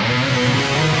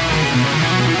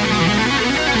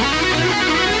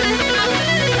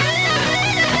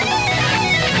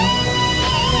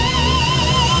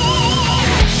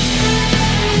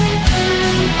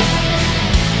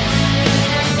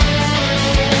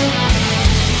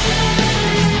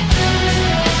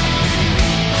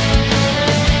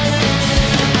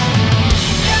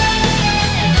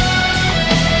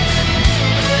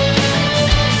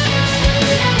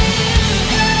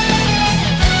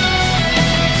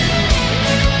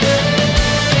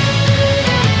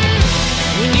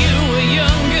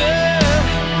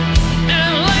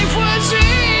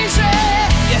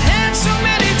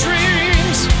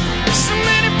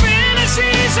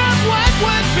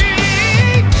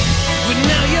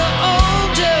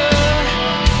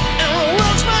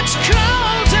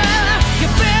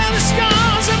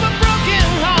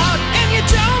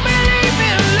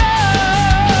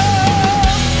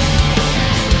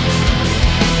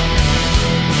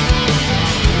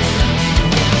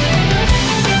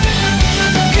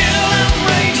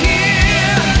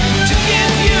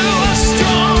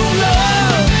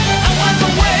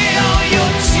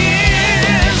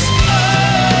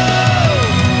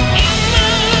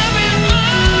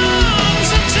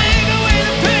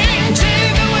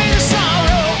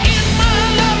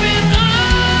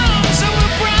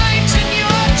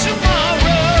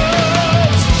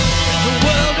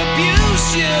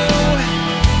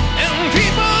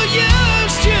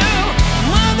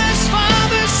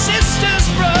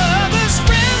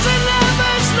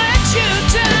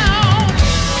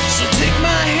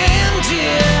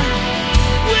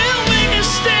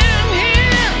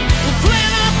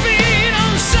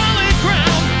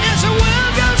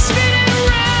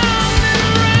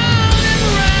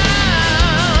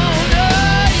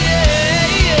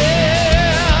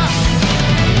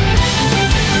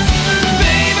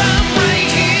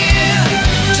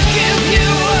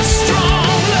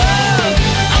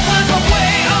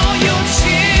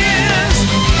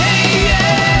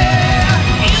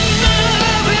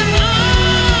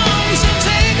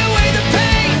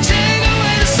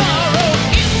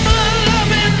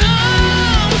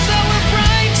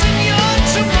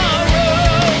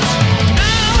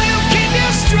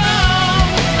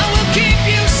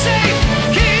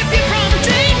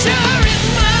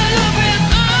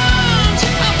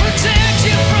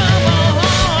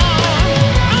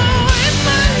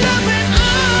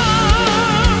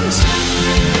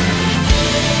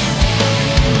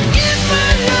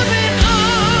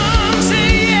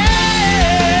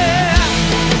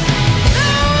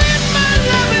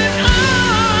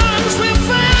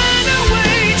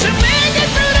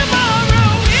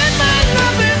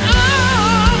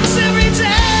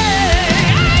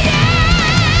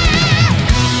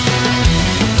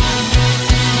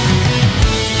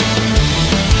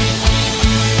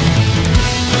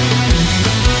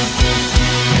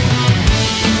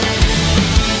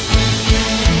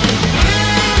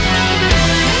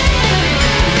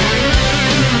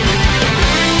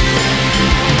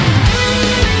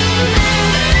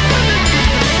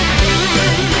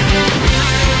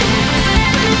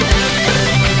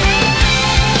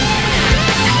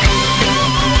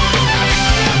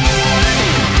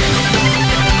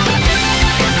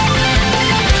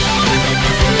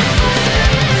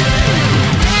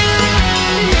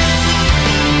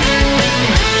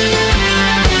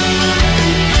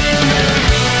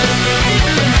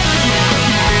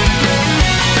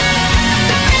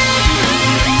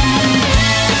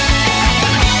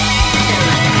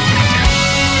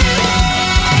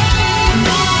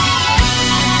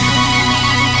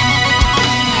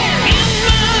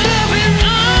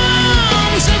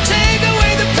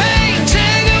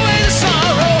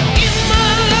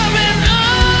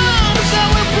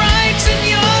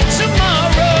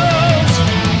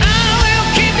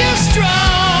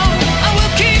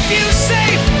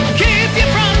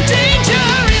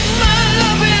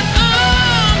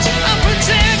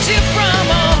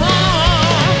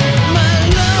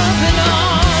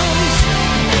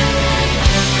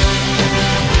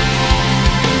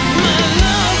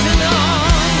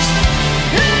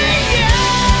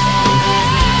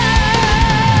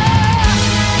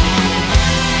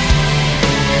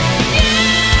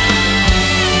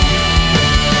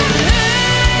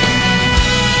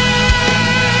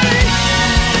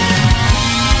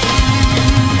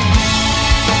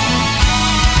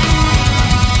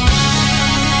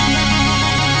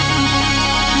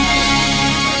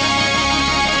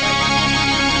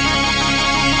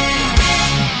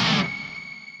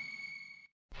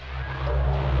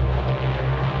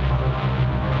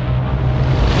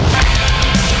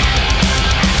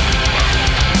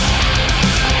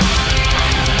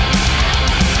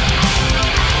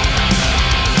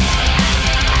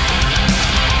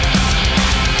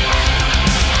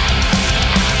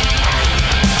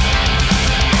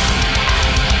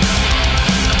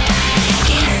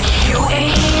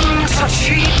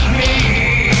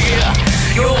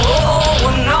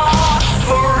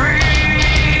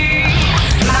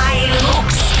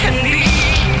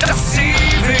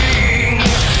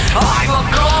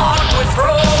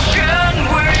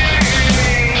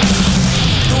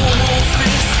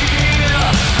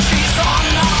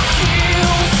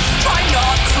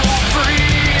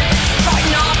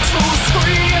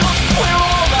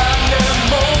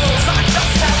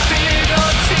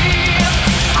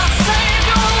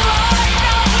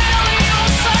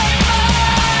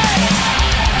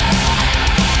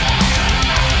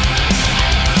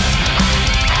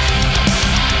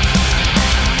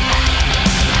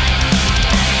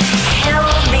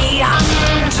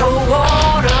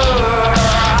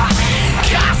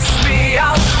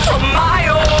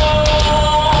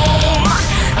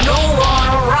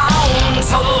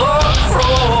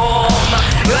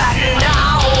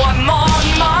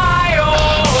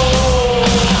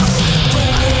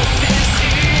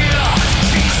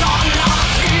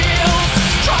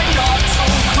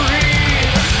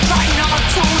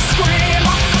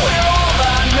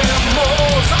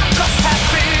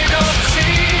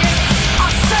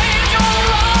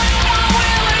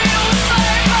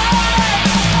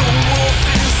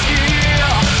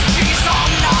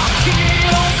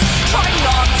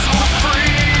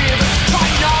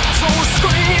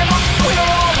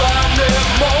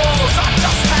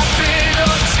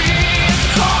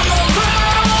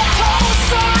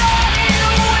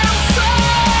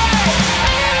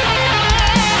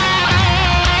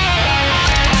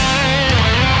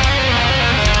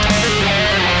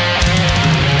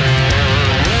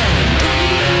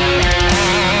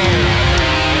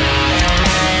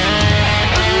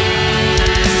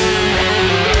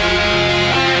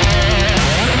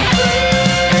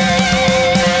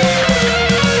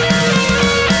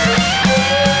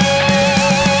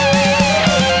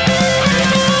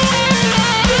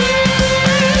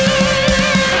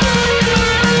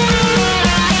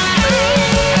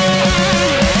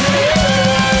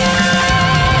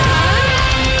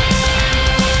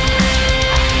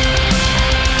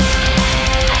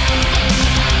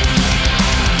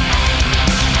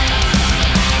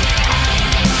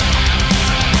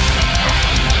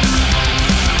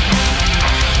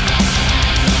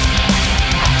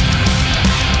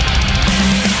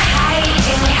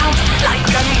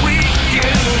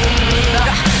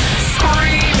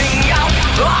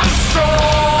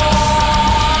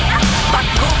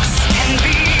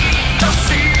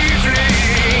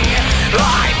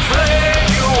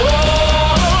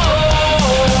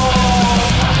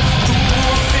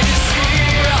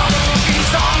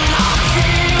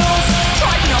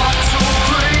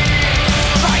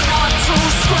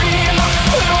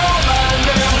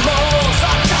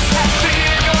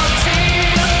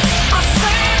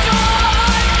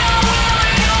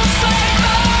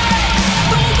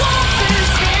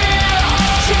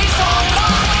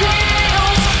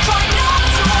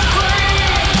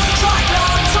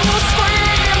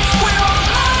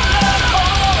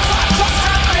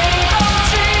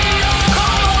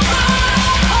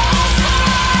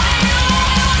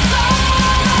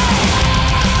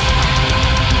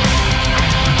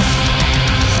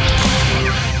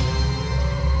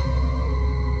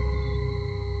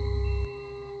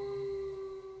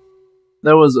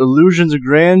 That was Illusions of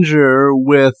Grandeur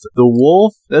with The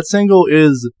Wolf. That single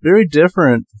is very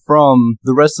different from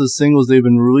the rest of the singles they've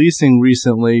been releasing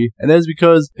recently, and that is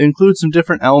because it includes some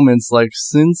different elements like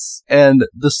synths and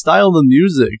the style of the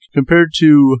music. Compared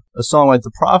to a song like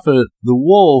The Prophet, The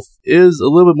Wolf is a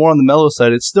little bit more on the mellow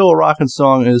side. It's still a rockin'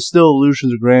 song and it's still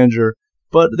Illusions of Grandeur,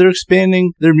 but they're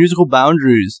expanding their musical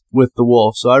boundaries with The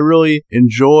Wolf, so I really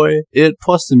enjoy it.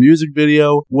 Plus, the music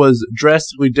video was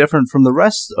drastically different from the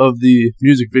rest of the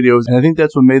music videos, and I think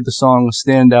that's what made the song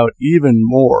stand out even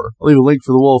more. I'll leave a link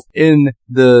for The Wolf in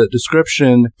the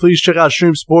description. Please check out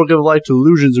Stream Support, give a like to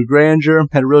Illusions of Grandeur.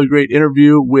 Had a really great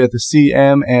interview with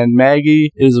CM and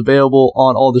Maggie. It is available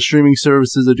on all the streaming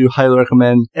services. I do highly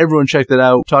recommend everyone check that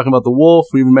out. Talking about The Wolf,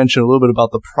 we even mentioned a little bit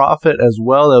about The Prophet as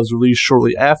well. That was released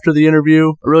shortly after the interview. A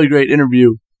really great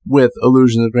interview with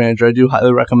Illusions of Grandeur. I do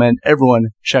highly recommend everyone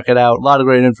check it out. A lot of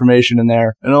great information in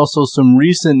there. And also some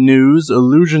recent news.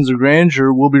 Illusions of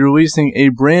Grandeur will be releasing a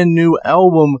brand new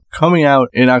album coming out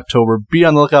in October. Be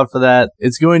on the lookout for that.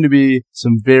 It's going to be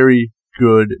some very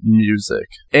good music.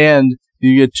 And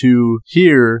you get to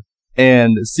hear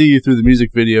and see through the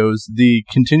music videos the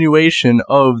continuation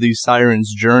of the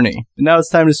Siren's journey. And now it's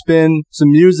time to spin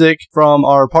some music from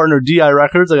our partner DI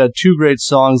Records. I got 2 great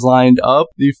songs lined up.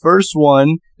 The first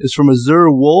one is from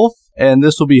Azure Wolf, and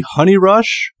this will be Honey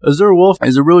Rush. Azure Wolf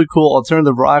is a really cool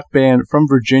alternative rock band from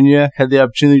Virginia. Had the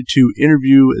opportunity to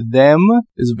interview them.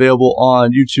 It's available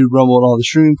on YouTube, Rumble, and all the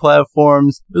streaming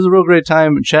platforms. It was a real great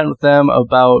time chatting with them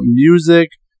about music.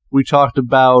 We talked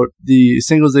about the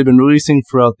singles they've been releasing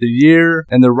throughout the year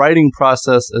and the writing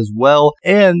process as well,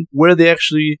 and where they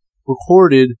actually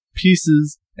recorded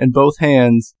Pieces and Both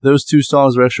Hands. Those 2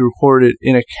 songs were actually recorded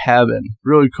in a cabin.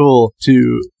 Really cool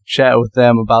to chat with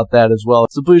them about that as well.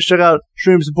 So please check out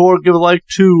Stream Support, give a like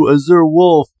to Azure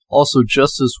Wolf. Also,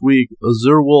 just this week,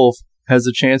 Azure Wolf has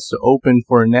a chance to open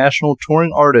for a national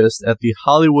touring artist at the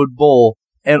Hollywood Bowl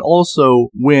and also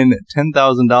win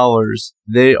 $10,000.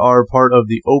 They are part of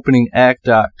the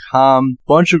openingact.com.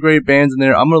 Bunch of great bands in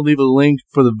there. I'm going to leave a link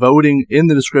for the voting in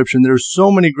the description. There's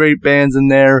so many great bands in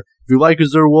there. If you like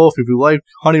Azure Wolf, if you like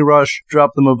Honey Rush,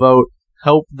 drop them a vote.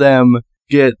 Help them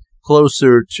get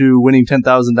closer to winning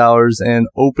 $10,000 and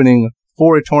opening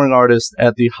for a touring artist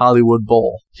at the Hollywood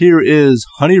Bowl. Here is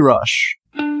Honey Rush.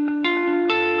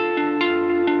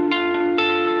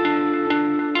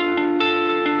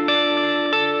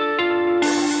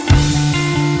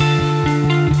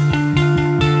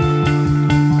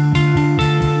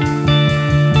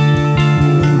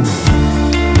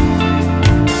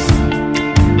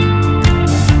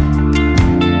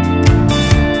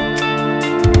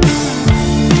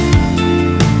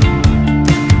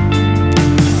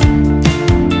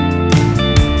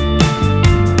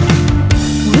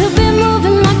 We'll be moving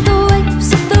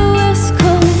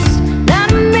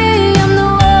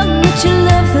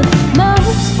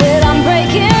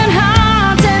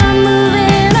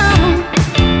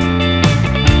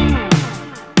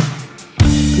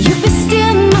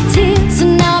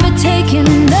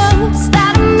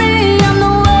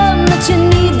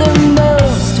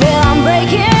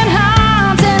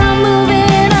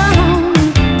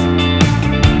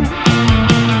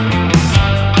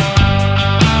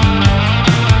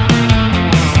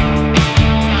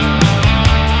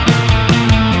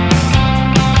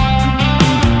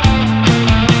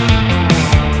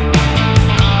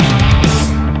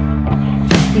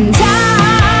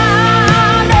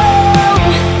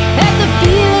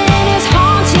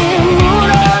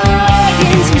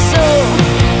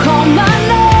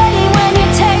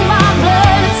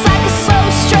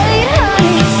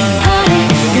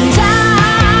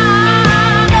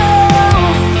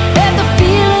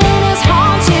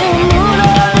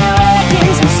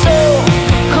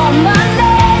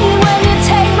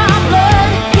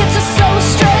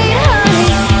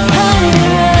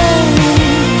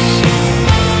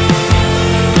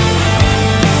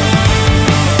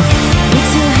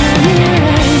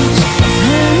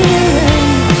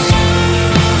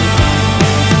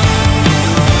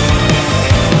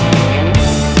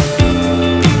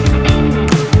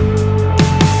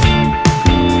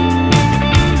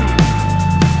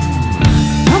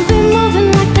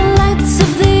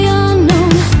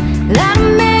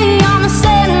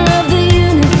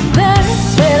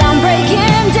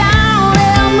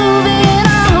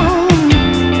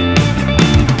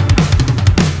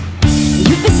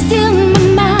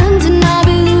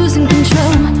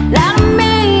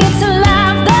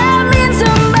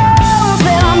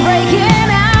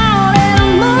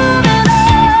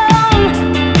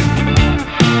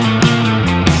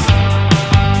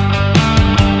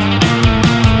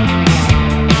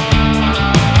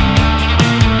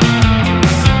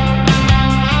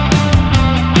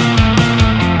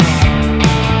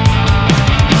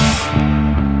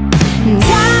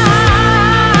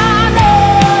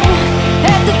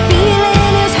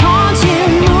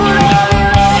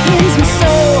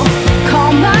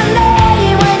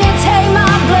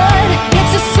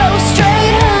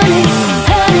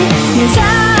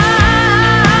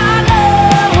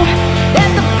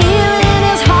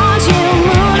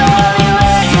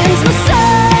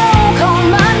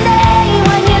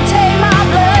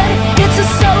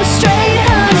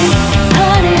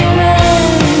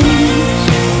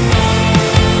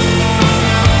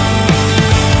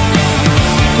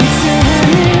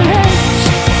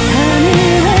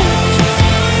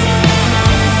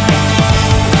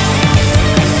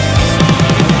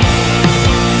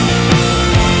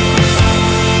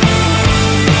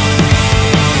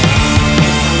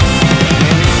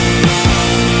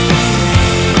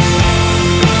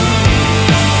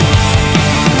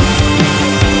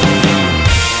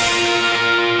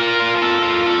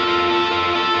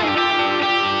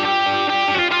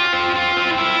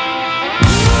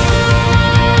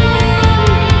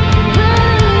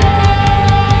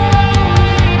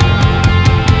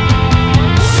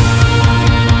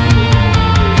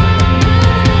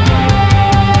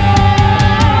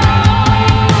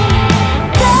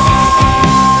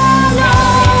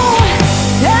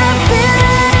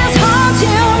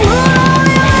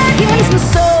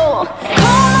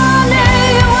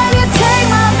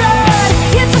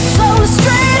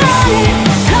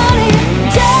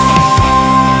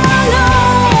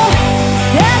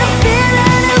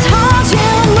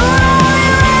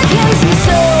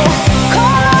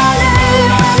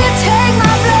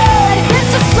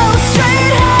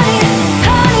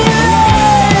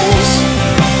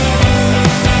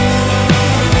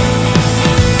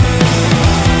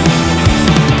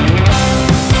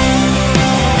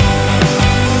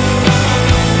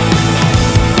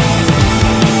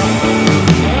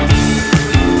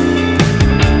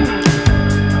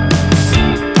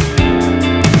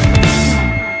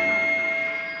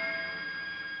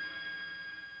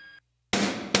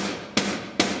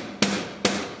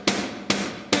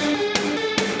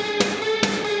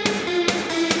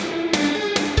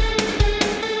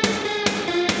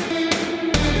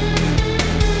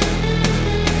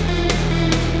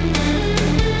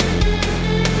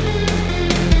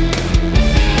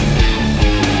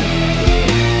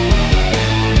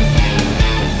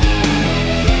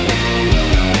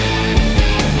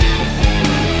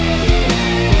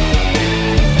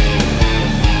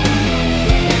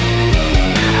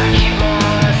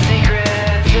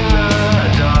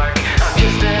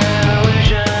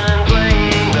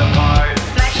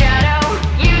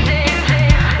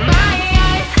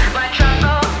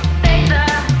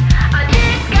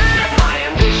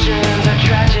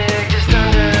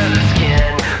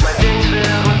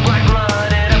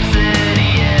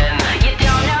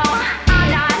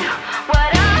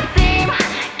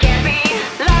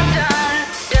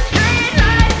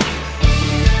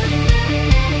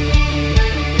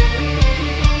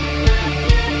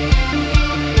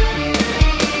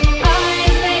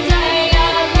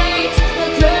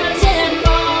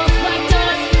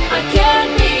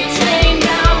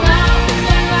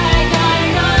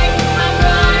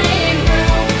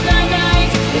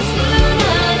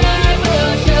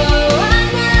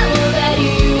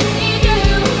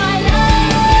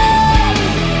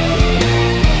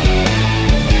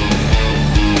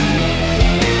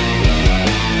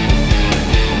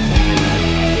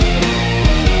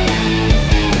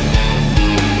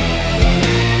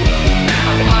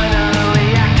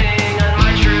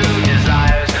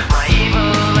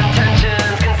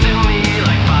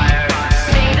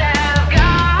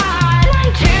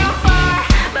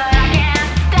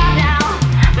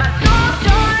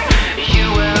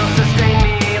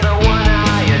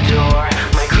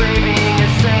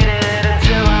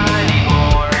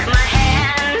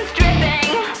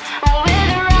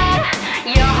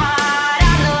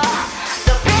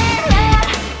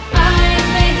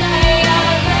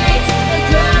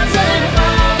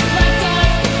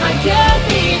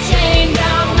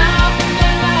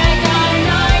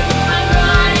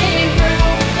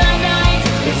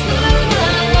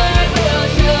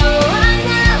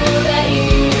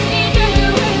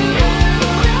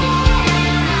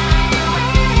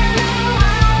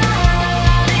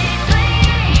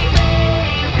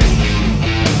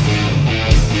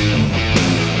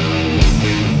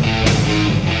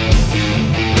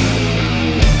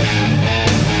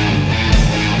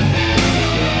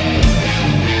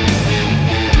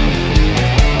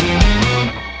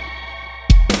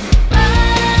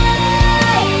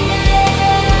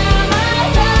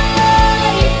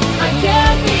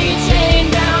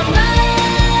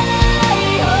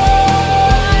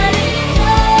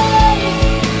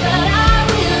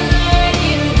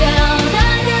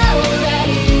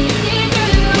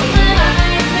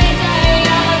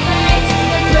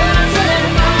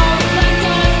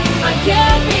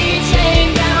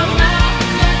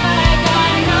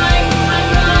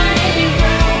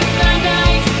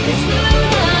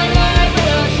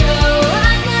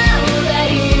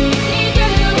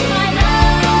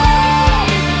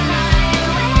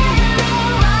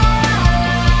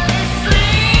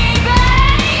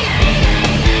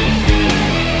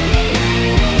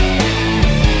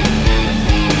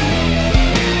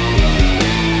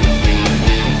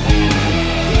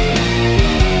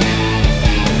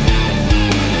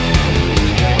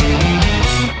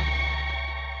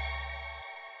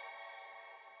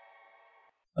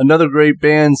Another great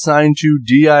band signed to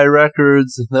DI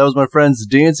Records. That was my friends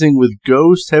Dancing with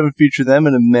Ghosts. Haven't featured them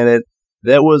in a minute.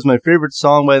 That was my favorite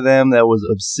song by them. That was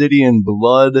Obsidian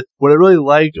Blood. What I really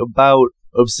like about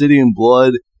Obsidian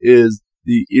Blood is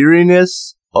the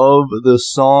eeriness of the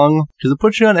song, because it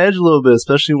puts you on edge a little bit,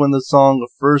 especially when the song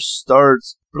first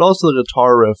starts, but also the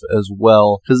guitar riff as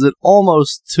well, because it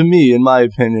almost, to me, in my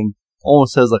opinion,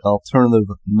 almost has like an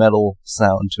alternative metal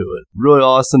sound to it. Really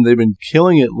awesome. They've been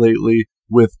killing it lately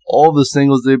with all the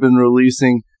singles they've been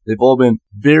releasing. They've all been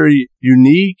very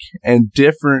unique and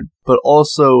different, but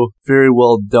also very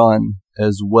well done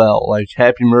as well. Like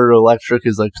Happy Murder Electric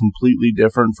is like completely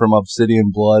different from Obsidian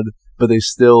Blood, but they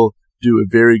still do a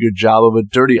very good job of it.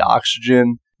 Dirty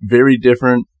Oxygen, very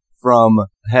different from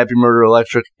Happy Murder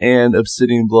Electric and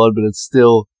Obsidian Blood, but it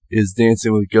still is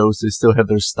Dancing with Ghosts. They still have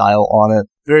their style on it.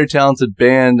 Very talented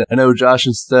band. I know Josh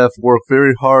and Steph work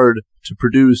very hard to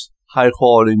produce high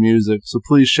quality music, so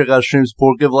please check out Stream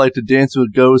Support. Give a like to Dancing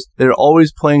with Ghosts. They're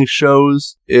always playing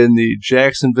shows in the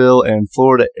Jacksonville and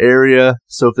Florida area,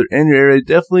 so if they're in your area,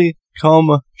 definitely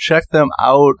come check them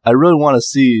out. I really want to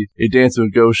see a Dancing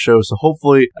with Ghosts show, so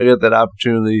hopefully I get that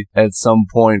opportunity at some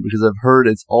point, because I've heard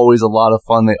it's always a lot of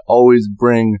fun. They always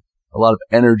bring a lot of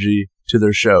energy to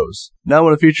their shows. Now I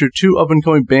want to feature two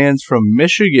up-and-coming bands from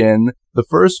Michigan. The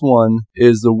first one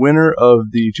is the winner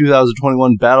of the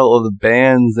 2021 Battle of the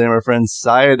Bands. They're my friend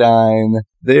Cyodyne.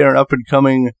 They are an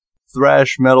up-and-coming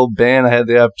thrash metal band. I had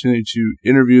the opportunity to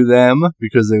interview them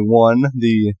because they won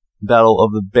the Battle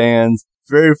of the Bands.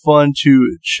 Very fun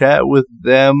to chat with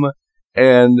them,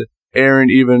 and Aaron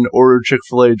even ordered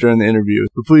Chick-fil-A during the interview.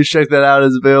 But please check that out.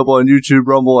 It's available on YouTube,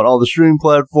 Rumble, and all the streaming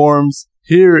platforms.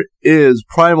 Here is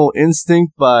Primal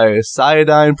Instinct by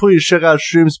Cyodyne. Please check out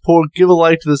Stream Support. Give a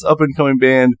like to this up-and-coming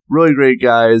band. Really great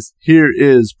guys. Here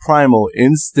is Primal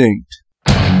Instinct.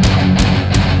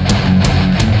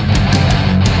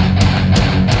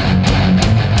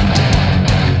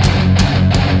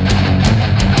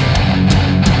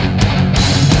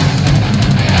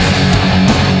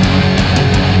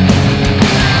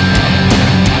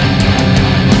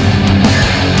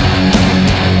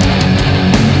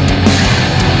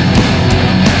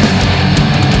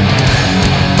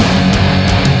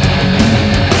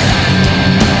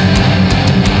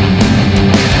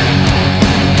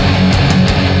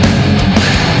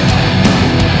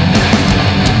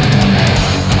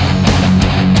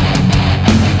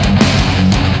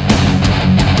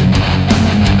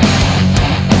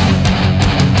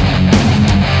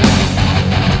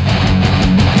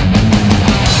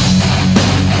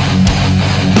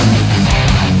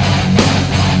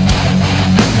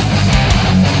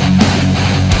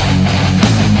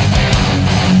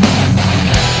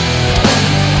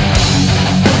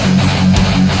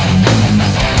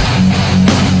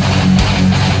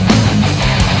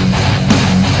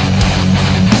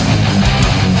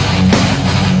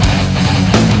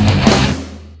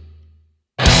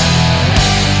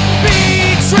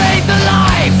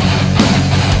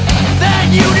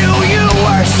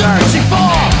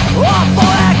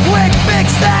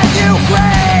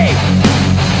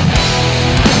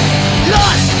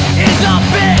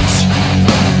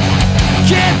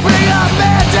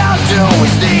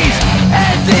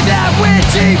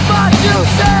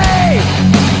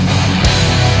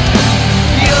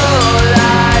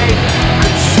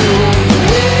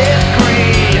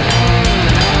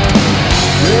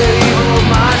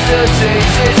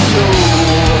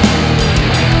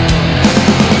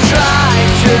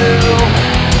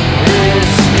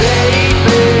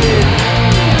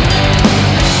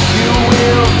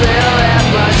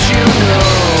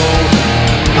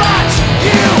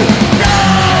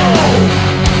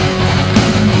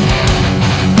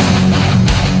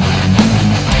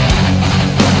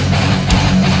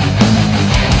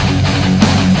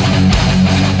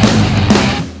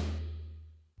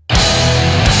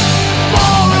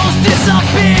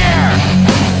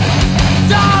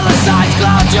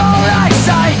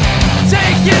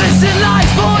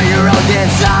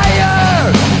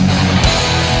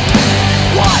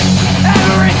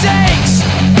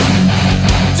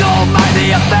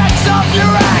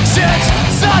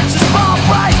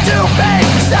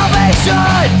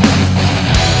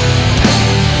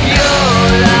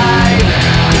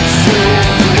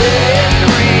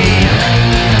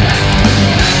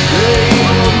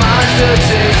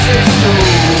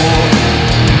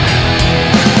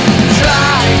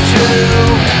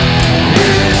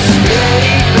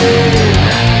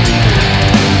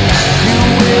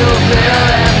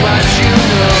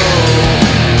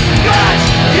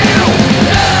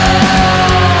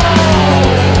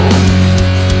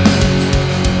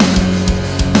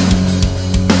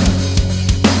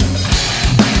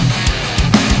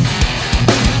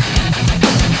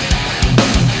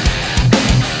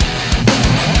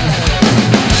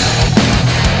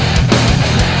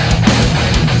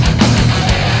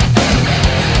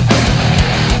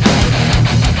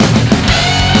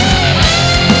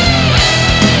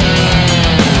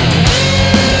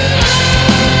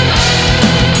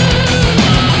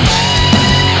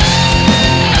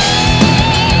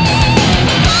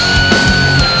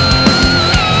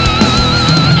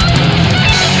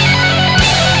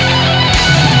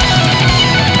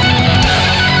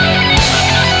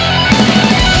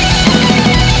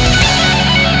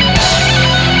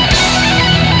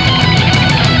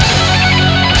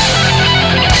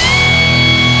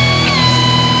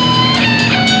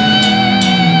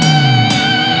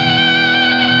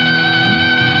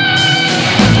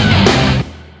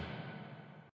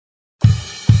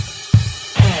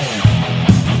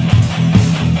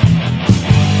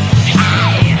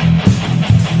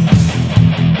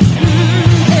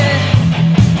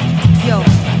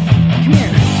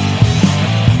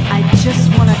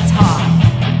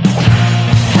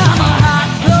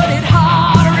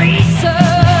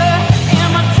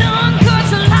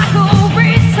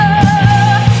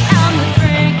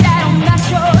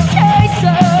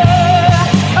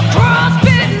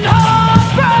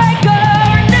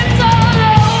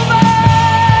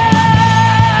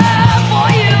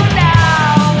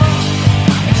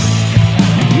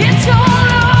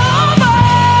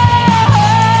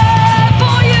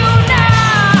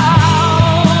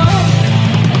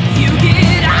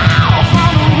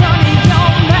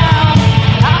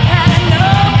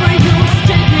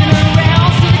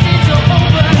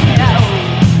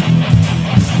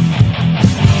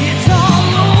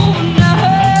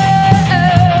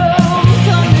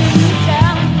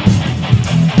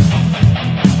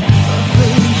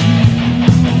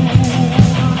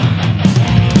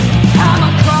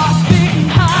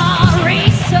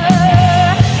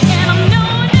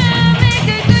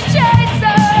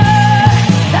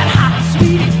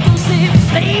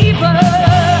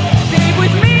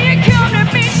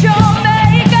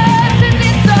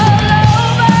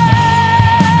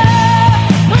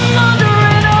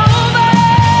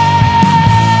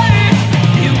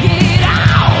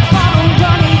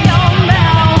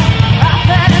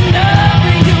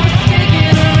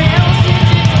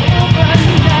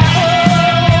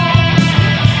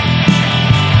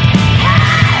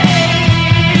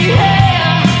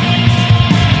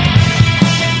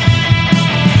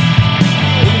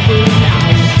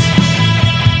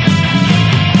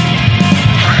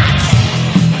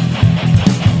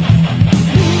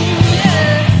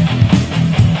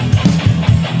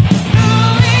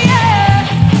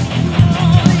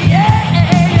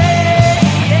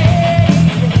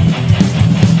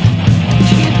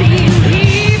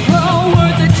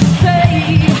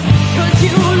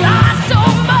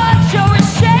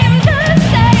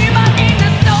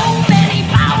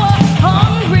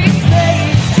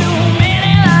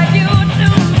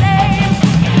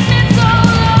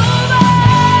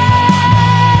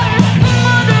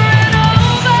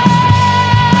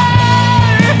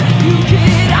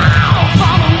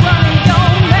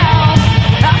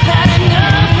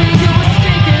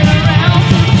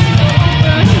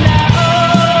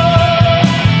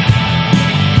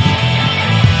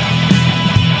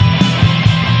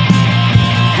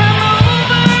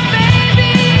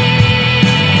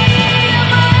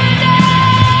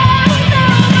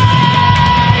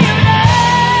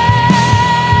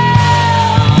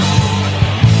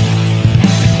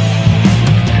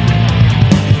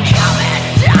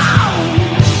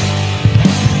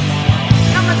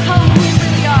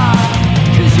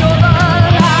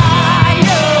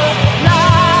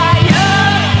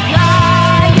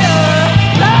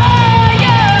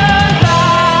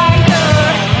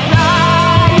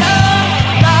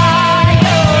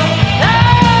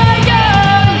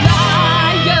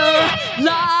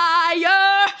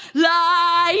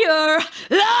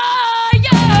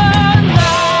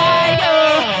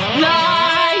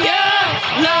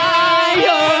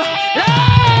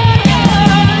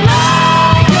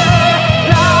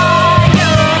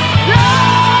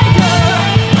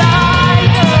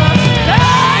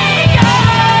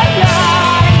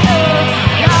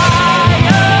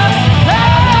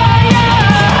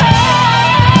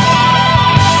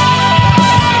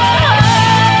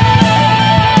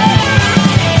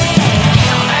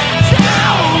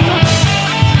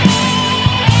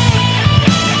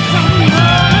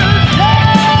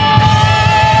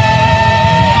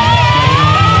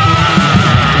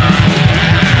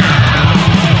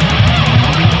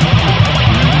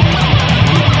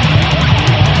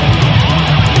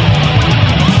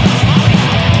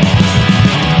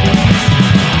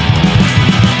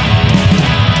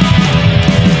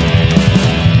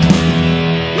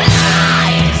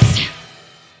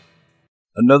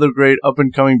 another great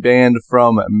up-and-coming band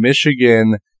from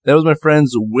Michigan. That was my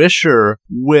friends Wisher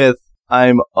with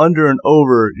I'm Under and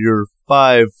Over Your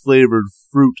 5-Flavored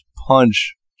Fruit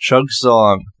Punch chug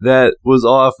song. That was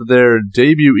off their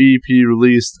debut EP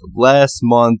released last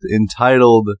month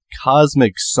entitled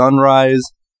Cosmic Sunrise.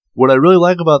 What I really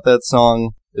like about that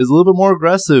song is a little bit more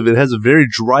aggressive. It has a very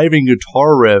driving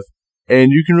guitar riff,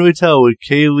 and you can really tell with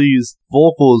Kaylee's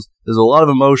vocals, there's a lot of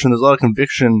emotion, there's a lot of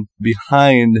conviction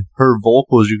behind her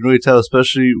vocals. You can really tell,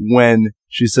 especially when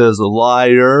she says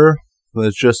liar, when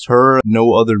it's just her,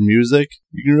 no other music.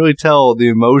 You can really tell the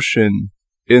emotion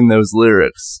in those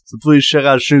lyrics. So please check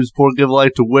out Stream Support, give a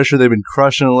like to Wisher. They've been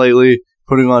crushing it lately,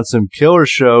 putting on some killer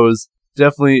shows.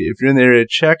 Definitely, if you're in the area,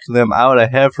 check them out. I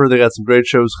have heard they got some great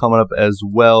shows coming up as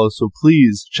well. So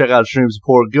please check out Stream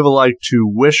Support. Give a like to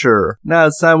Wisher. Now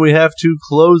it's time we have to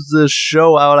close this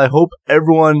show out. I hope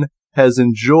everyone has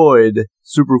enjoyed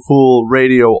Super Cool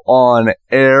Radio on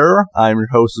Air. I'm your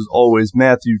host, as always,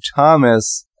 Matthew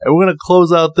Thomas. And we're going to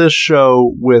close out this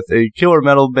show with a killer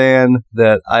metal band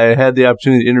that I had the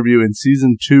opportunity to interview in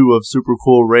Season 2 of Super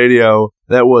Cool Radio.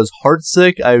 That was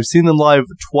Heartsick. I've seen them live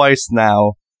twice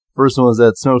now. First one was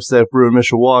at Smokestack Brew in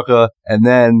Mishawaka, and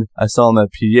then I saw them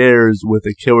at Pierre's with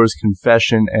A Killer's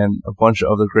Confession and a bunch of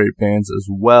other great bands as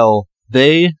well.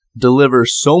 They deliver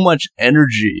so much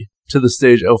energy to the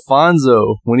stage.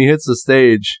 Alfonso, when he hits the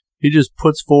stage, he just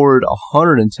puts forward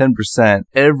 110%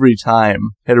 every time.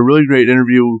 Had a really great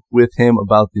interview with him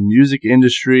about the music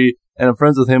industry, and I'm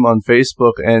friends with him on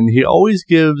Facebook, and he always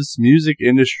gives music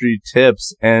industry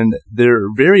tips, and they're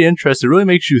very interesting. It really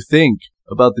makes you think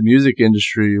about the music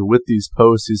industry with these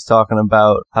posts. He's talking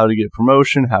about how to get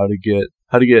promotion, how to get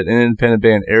an independent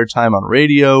band airtime on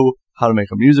radio, how to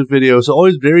make a music video. So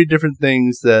always very different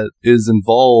things that is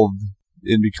involved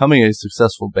in becoming a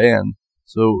successful band.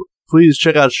 So please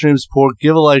check out Stream Support.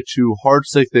 Give a like to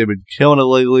Heartsick. They've been killing it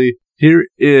lately. Here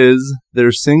is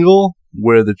their single,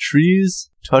 Where the Trees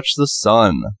Touch the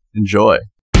Sun. Enjoy.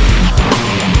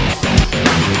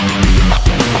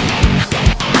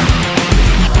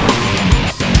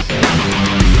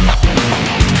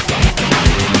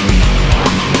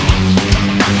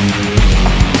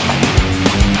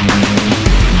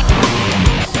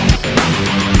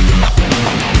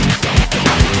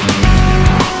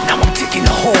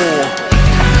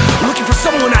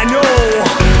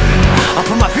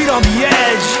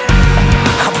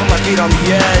 On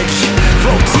the edge,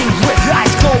 floating with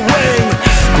eyes glowing,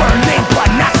 burning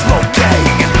but not smoking.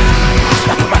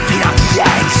 I put my feet on the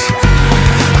edge.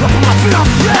 I put my feet on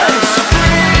the edge.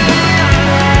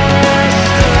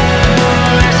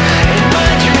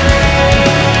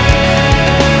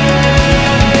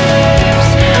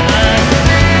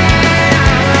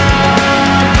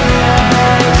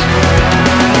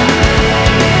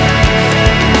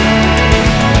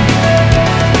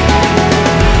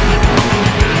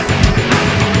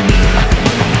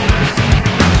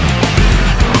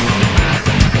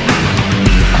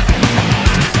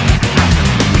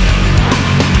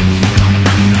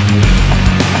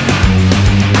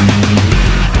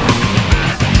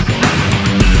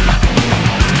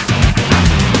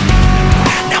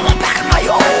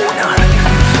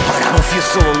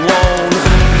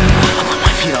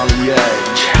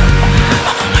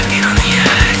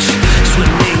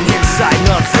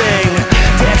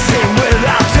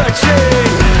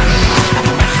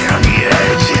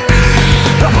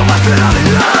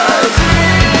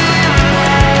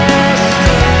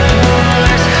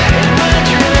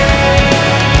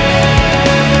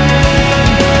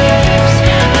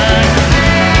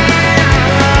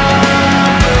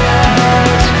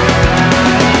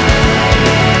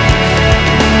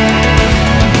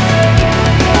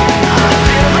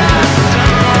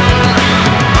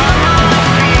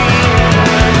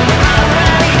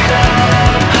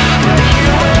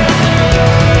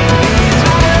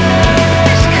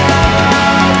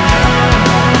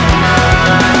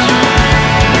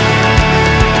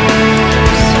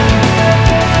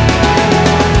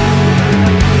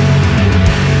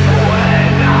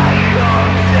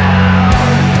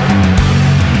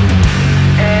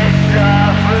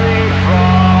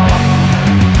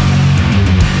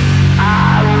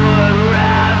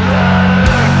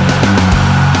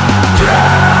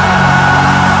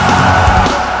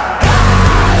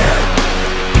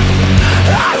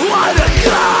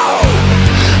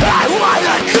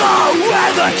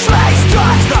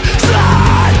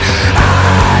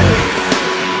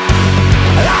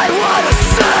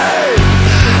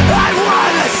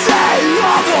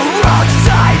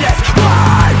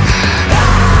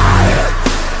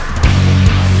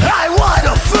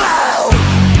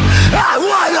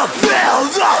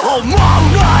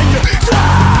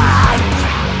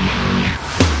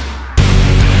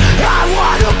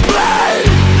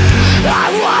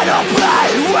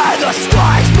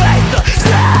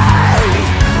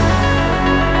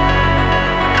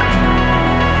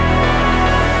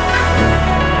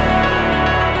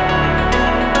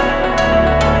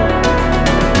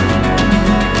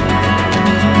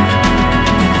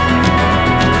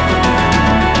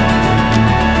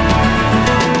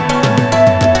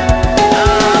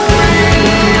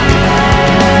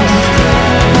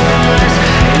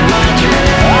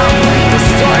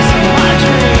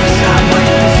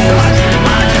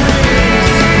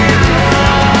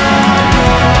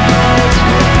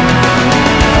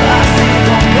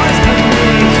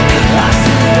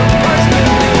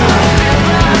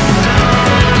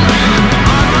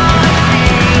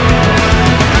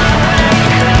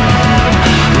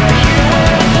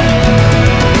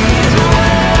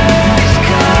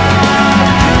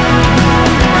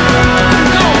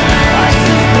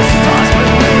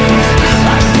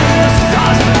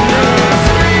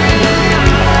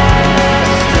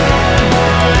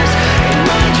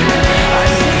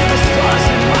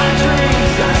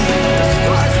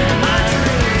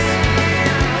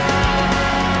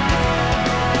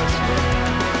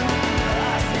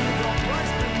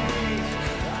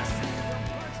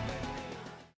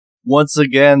 Once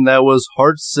again, that was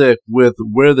Heartsick with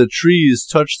Where the Trees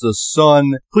Touch the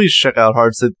Sun. Please check out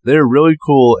Heartsick. They're really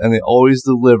cool, and they always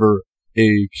deliver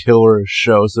a killer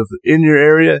show. So if in your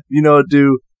area, you know what to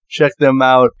do. Check them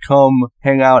out. Come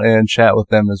hang out and chat with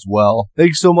them as well.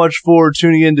 Thank you so much for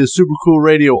tuning in to Super Cool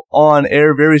Radio on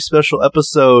Air. Very special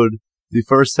episode. The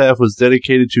first half was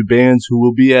dedicated to bands who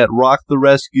will be at Rock the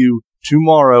Rescue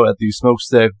tomorrow at the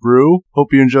Smokestack Brew.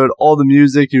 Hope you enjoyed all the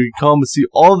music. You can come and see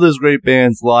all of those great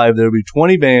bands live. There will be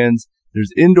 20 bands.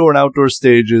 There's indoor and outdoor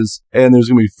stages, and there's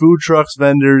going to be food trucks,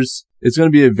 vendors. It's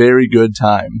going to be a very good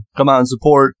time. Come out and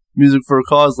support Music for a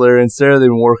Cause. Larry and Sarah, they've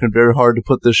been working very hard to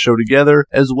put this show together,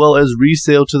 as well as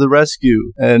Resale to the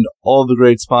Rescue and all the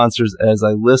great sponsors as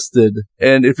I listed.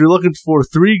 And if you're looking for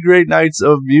 3 great nights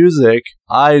of music,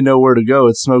 I know where to go.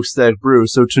 It's Smokestack Brew.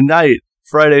 So tonight,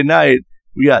 Friday night,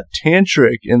 we got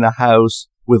Tantric in the house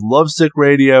with Lovesick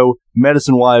Radio,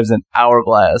 Medicine Wives, and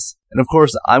Hourglass. And of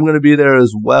course, I'm going to be there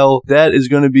as well. That is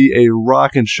going to be a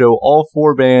rockin' show. All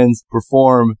 4 bands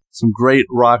perform some great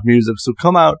rock music. So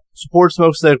come out, support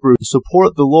Smokestack Brew,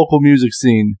 support the local music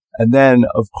scene. And then,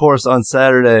 of course, on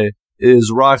Saturday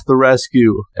is Rock the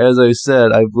Rescue. As I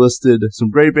said, I've listed some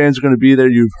great bands are going to be there.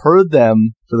 You've heard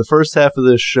them for the first half of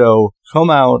this show. Come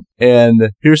out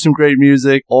and hear some great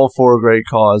music, all for a great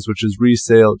cause, which is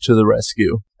Resale to the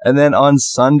Rescue. And then on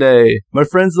Sunday, my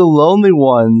friends the Lonely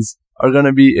Ones are going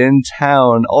to be in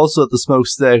town, also at the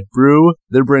Smokestack Brew.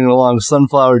 They're bringing along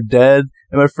Sunflower Dead.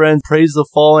 And my friends Praise the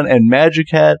Fallen and Magic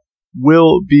Hat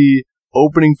will be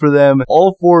opening for them.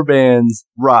 All 4 bands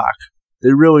rock.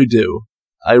 They really do.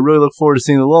 I really look forward to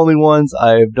seeing the Lonely Ones.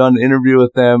 I've done an interview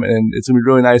with them, and it's going to be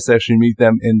really nice to actually meet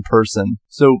them in person.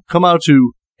 So come out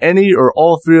to any or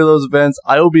all 3 of those events.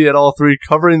 I will be at all 3,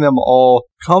 covering them all.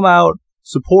 Come out,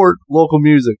 support local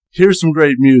music. Here's some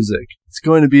great music. It's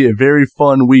going to be a very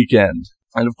fun weekend.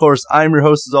 And of course, I'm your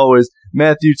host as always,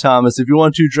 Matthew Thomas. If you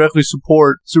want to directly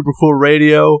support Super Cool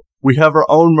Radio, we have our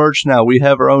own merch now. We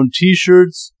have our own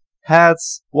t-shirts,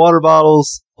 hats, water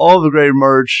bottles, all the great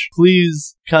merch.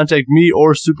 Please contact me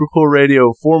or Super Cool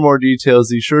Radio for more details.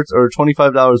 These shirts are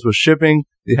 $25 with shipping.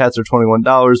 The hats are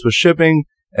 $21 with shipping.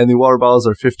 And the water bottles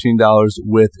are $15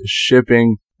 with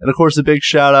shipping. And of course, a big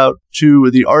shout out to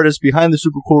the artist behind the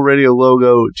Super Cool Radio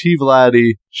logo, T.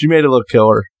 Vladdy. She made it look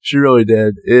killer. She really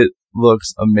did. It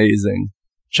looks amazing.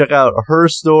 Check out her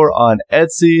store on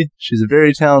Etsy. She's a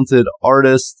very talented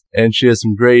artist, and she has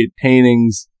some great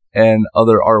paintings and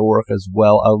other artwork as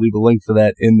well. I'll leave a link for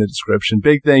that in the description.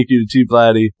 Big thank you to T.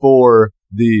 Vladdy for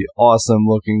the awesome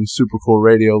looking Super Cool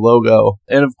Radio logo.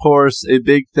 And of course, a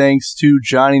big thanks to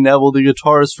Johnny Neville, the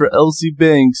guitarist for Elsie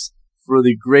Binks, for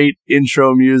the great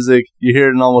intro music. You hear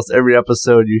it in almost every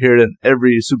episode. You hear it in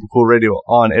every Super Cool Radio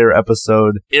on air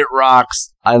episode. It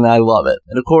rocks, and I love it.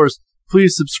 And of course,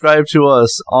 please subscribe to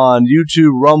us on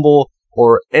YouTube, Rumble,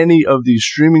 or any of the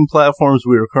streaming platforms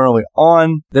we are currently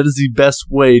on. That is the best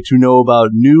way to know about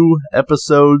new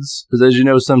episodes, because as you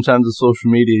know, sometimes on social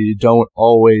media, you don't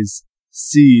always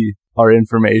see our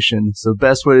information. So the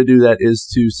best way to do that is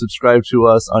to subscribe to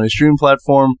us on a stream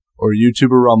platform or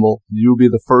YouTube or Rumble. You'll be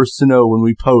the first to know when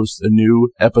we post a new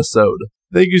episode.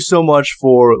 Thank you so much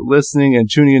for listening and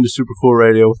tuning into Super Cool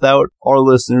Radio. Without our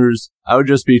listeners, I would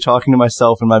just be talking to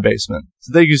myself in my basement.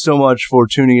 So thank you so much for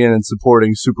tuning in and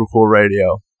supporting Super Cool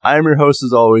Radio. I am your host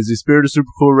as always, the spirit of Super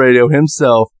Cool Radio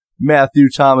himself, Matthew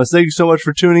Thomas. Thank you so much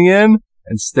for tuning in,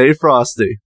 and stay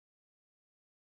frosty.